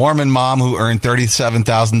 A Mormon mom who earned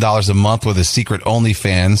 $37,000 a month with a secret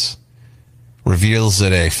OnlyFans reveals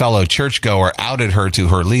that a fellow churchgoer outed her to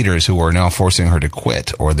her leaders who are now forcing her to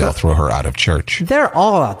quit or they'll throw her out of church. They're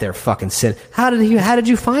all out there fucking sin. How did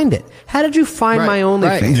you find it? How did you find my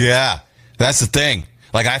OnlyFans? Yeah, that's the thing.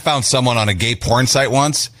 Like, I found someone on a gay porn site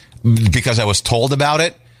once because I was told about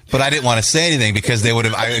it, but I didn't want to say anything because they would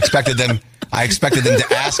have. I expected them to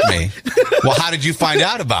ask me, well, how did you find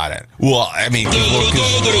out about it? Well, I mean,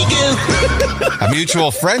 a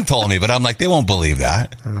mutual friend told me, but I'm like, they won't believe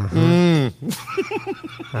that.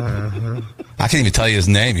 I can't even tell you his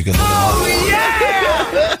name. You can look it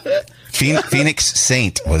up. Phoenix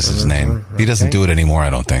Saint was his name. He doesn't do it anymore, I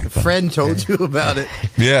don't think. A friend told you about it.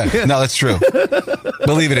 Yeah, no, that's true.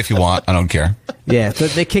 Believe it if you want. I don't care. Yeah, so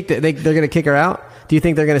they kicked it. They're going to kick her out. Do you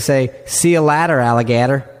think they're going to say, "See you later,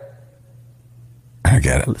 alligator"? I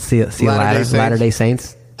get it. See you later, Latter-day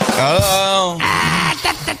Saints. Oh.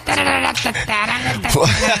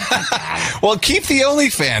 Well, keep the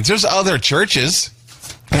OnlyFans. There's other churches.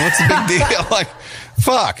 What's the big deal? Like,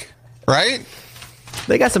 fuck, right?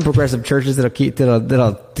 They got some progressive churches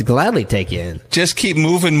that'll gladly take you in. Just keep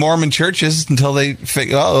moving Mormon churches until they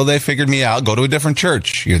figured me out. Go to a different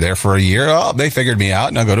church. You're there for a year. Oh, they figured me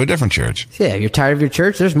out. Now go to a different church. Yeah, you're tired of your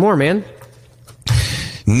church. There's more, man.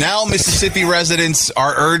 Now Mississippi residents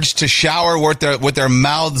are urged to shower with their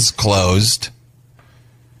mouths closed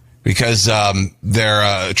because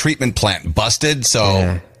their treatment plant busted.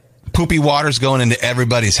 So poopy water's going into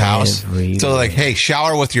everybody's house. So they're like, hey,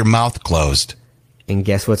 shower with your mouth closed. And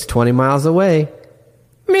guess what's 20 miles away?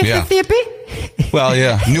 Mississippi. Yeah. Well,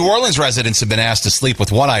 yeah. New Orleans residents have been asked to sleep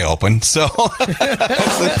with one eye open, so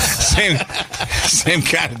same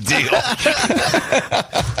kind of deal.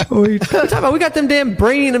 What are you talking about? We got them damn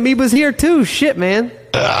brainy amoebas here too. Shit, man.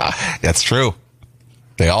 That's true.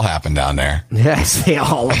 They all happen down there. Yes,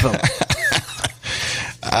 all of them.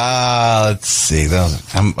 Let's see.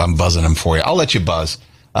 I'm buzzing them for you. I'll let you buzz.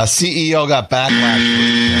 CEO got backlash.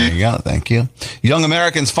 There you go. Thank you. Young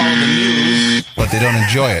Americans follow the news, but they don't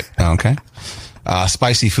enjoy it. Okay.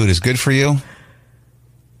 Spicy food is good for you.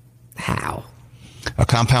 How? A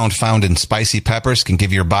compound found in spicy peppers can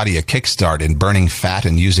give your body a kickstart in burning fat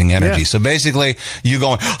and using energy. Yeah. So basically, you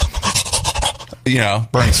going,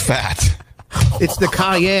 burns fat. It's the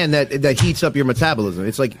cayenne that heats up your metabolism.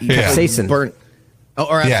 It's like capsaicin.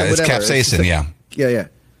 It's capsaicin. Yeah.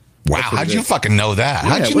 Wow, how'd you fucking know that?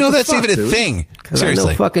 How'd you know that's even a thing? Seriously,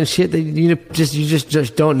 I know fucking shit that you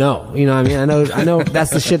just don't know. You know what I mean? I know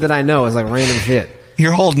that's the shit that I know is like random shit.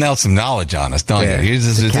 You're holding out some knowledge on us, don't you?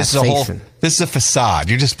 This is a facade.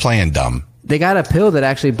 You're just playing dumb. They got a pill that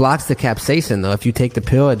actually blocks the capsaicin, though. If you take the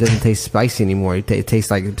pill, it doesn't taste spicy anymore. It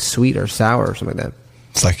tastes like sweet or sour or something like that.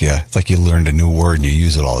 It's like you learned a new word and you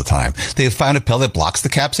use it all the time. They found a pill that blocks the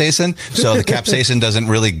capsaicin, so the capsaicin doesn't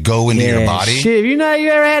really go into your body. Shit, you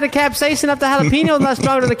ever had a capsaicin off the jalapeno? Not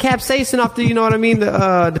stronger than the capsaicin off the, you know what I mean,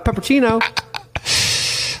 the peppercino.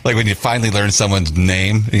 Like when you finally learn someone's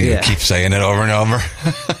name, you keep saying it over and over.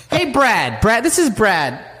 Hey, Brad, this is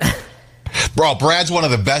Brad. Bro, Brad's one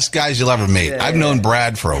of the best guys you'll ever meet. I've known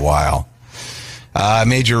Brad for a while.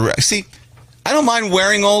 I don't mind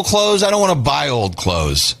wearing old clothes. I don't want to buy old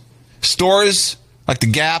clothes. Stores like the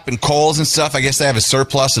Gap and Kohl's and stuff, I guess they have a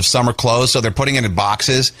surplus of summer clothes, so they're putting it in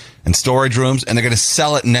boxes and storage rooms, and they're going to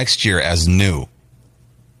sell it next year as new.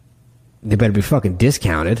 They better be fucking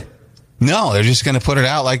discounted. No, they're just going to put it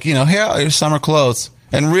out like, here's summer clothes.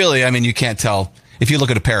 And really, I mean, you can't tell. If you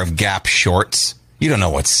look at a pair of Gap shorts, you don't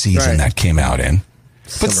know what season that came out in.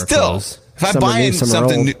 But still, if I'm buying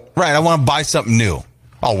something new, I want to buy something new.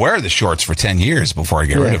 I'll wear the shorts for 10 years before I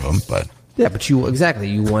get rid of them. But you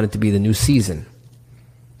want it to be the new season.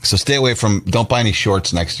 So stay away from, don't buy any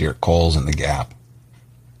shorts next to your Kohl's and the Gap.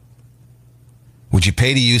 Would you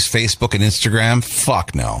pay to use Facebook and Instagram?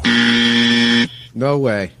 Fuck no. No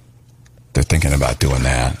way. They're thinking about doing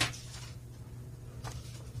that.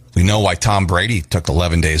 We know why Tom Brady took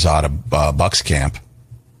 11 days out of Bucs camp.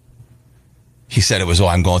 He said it was,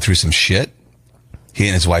 I'm going through some shit. He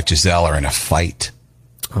and his wife Giselle are in a fight.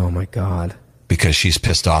 Oh, my God. Because she's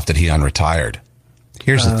pissed off that he unretired.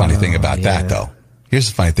 Here's the funny thing about that, though. Here's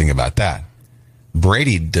the funny thing about that.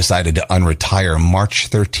 Brady decided to unretire March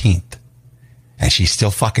 13th. And she's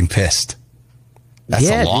still fucking pissed. That's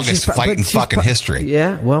the longest fight in fucking history.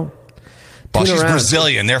 Yeah, well. Well, she's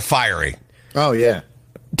Brazilian. They're fiery. Oh, yeah.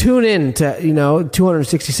 Tune in to,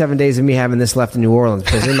 267 days of me having this left in New Orleans,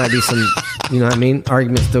 because there might be some,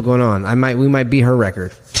 arguments still going on. We might beat her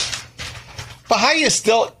record. But how are you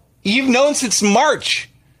still, you've known since March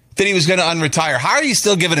that he was going to unretire. How are you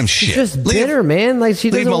still giving him shit? She's just bitter, man. Like, she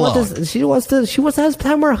doesn't want this. She wants to have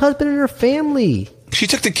time with her husband and her family. She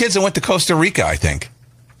took the kids and went to Costa Rica, I think.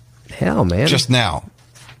 Hell, man. Just now.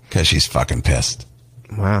 Because she's fucking pissed.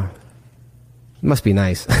 Wow. Must be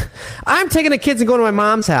nice. I'm taking the kids and going to my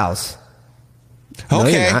mom's house.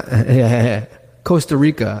 Okay. No, Costa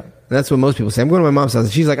Rica. That's what most people say. I'm going to my mom's house.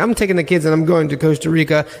 She's like, I'm taking the kids and I'm going to Costa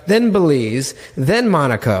Rica, then Belize, then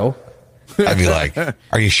Monaco. I'd be like,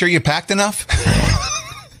 are you sure you packed enough?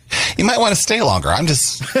 You might want to stay longer. I'm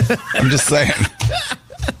just saying.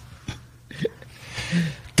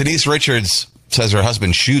 Denise Richards says her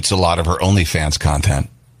husband shoots a lot of her OnlyFans content.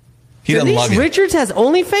 He doesn't love you. Denise Richards has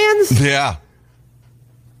OnlyFans? Yeah.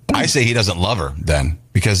 I say he doesn't love her then,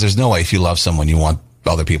 because there's no way if you love someone you want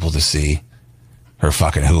other people to see her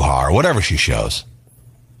fucking hoo-ha or whatever she shows.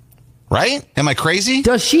 Right? Am I crazy?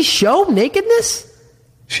 Does she show nakedness?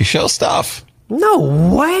 She shows stuff.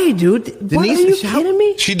 No way, dude. Denise, are you kidding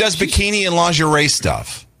me? She does bikini and lingerie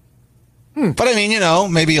stuff. But I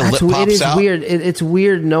mean, maybe a lip pops it is out. Weird. It's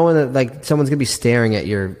weird knowing that like someone's gonna be staring at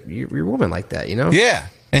your woman like that. Yeah,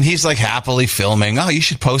 and he's like happily filming. Oh, you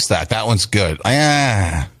should post that. That one's good.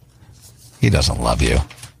 He doesn't love you.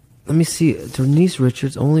 Let me see. Denise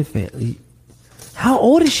Richards OnlyFans. How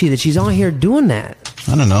old is she that she's on here doing that?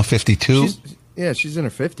 I don't know. 52. She's in her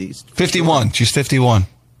 50s. 51. She's 51.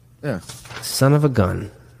 Yeah. Son of a gun.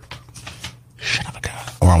 Son of a gun.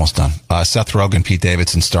 We're almost done. Seth Rogen, Pete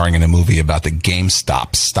Davidson starring in a movie about the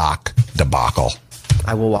GameStop stock debacle.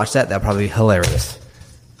 I will watch that. That'll probably be hilarious.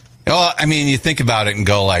 Well, I mean, you think about it and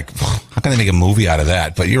go like, how can they make a movie out of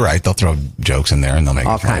that? But you're right. They'll throw jokes in there and they'll make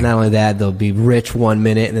it funny. Not only that, they'll be rich 1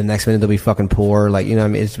 minute and the next minute they'll be fucking poor. Like,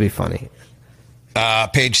 it's to be funny.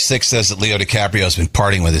 Page 6 says that Leo DiCaprio has been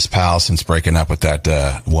partying with his pal since breaking up with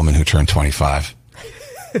that woman who turned 25.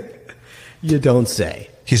 You don't say.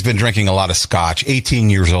 He's been drinking a lot of scotch. 18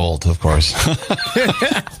 years old, of course.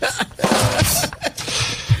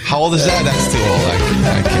 How old is that? That's too old.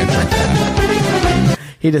 I can't drink that.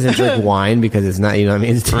 He doesn't drink wine because it's not,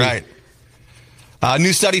 It's right. A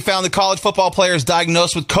new study found that college football players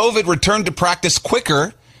diagnosed with COVID returned to practice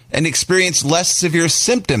quicker and experienced less severe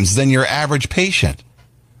symptoms than your average patient.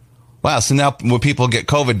 Wow, so now when people get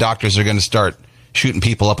COVID, doctors are going to start shooting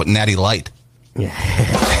people up with Natty Light. Yeah.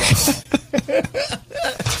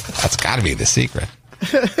 That's got to be the secret.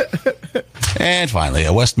 And finally,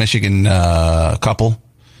 a West Michigan couple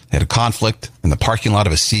had a conflict in the parking lot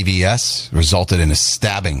of a CVS, resulted in a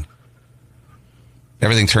stabbing.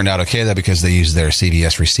 Everything turned out okay, though, because they used their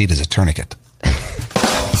CVS receipt as a tourniquet.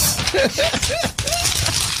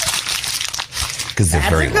 Because they're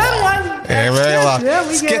very long. They're very long. Yeah,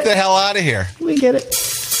 Let's get the hell out of here. We get it.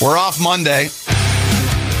 We're off Monday.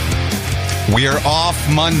 We are off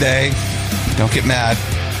Monday. Don't get mad.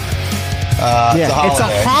 It's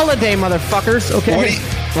a holiday, motherfuckers. Okay.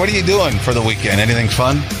 What are you doing for the weekend? Anything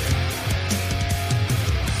fun?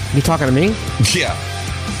 You talking to me? Yeah.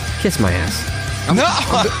 Kiss my ass. No,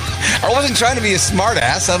 I wasn't trying to be a smart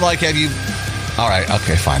ass. I'm like, have you... All right,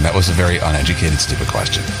 okay, fine. That was a very uneducated, stupid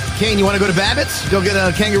question. Kane, you want to go to Babbitt's? Go get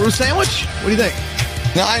a kangaroo sandwich? What do you think?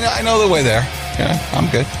 No, I know the way there. Yeah, I'm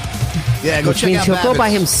good. Yeah, go check out he'll Babbitt's. go by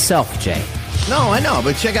himself, Jay. No, I know,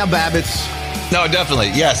 but check out Babbitt's. No,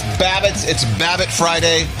 definitely. Yes, Babbitt's. It's Babbitt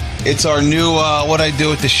Friday. It's our new, what I do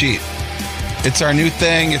with the sheet. It's our new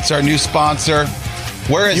thing. It's our new sponsor.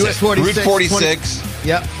 Where is US it? 46, Route 46. 20,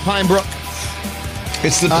 yep, Pine Brook.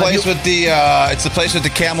 It's the place with the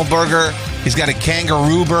camel burger. He's got a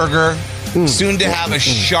kangaroo burger. Soon to have a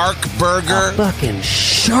shark burger. A fucking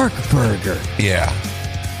shark burger. Yeah.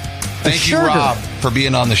 Thank you, Rob, for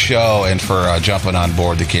being on the show and for jumping on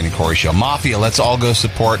board the Kane and Corey Show. Mafia, let's all go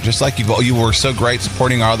support. Just like you were so great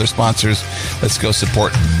supporting our other sponsors, let's go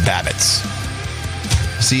support Babbitt's.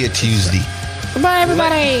 See you Tuesday. Bye,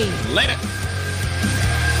 everybody. Later.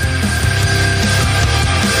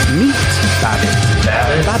 Meet Babbitt.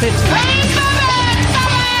 Babbitt.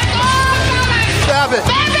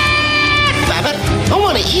 Babbitt, I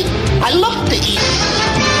want to eat. I love to eat.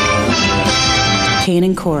 Kane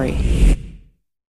and Corey.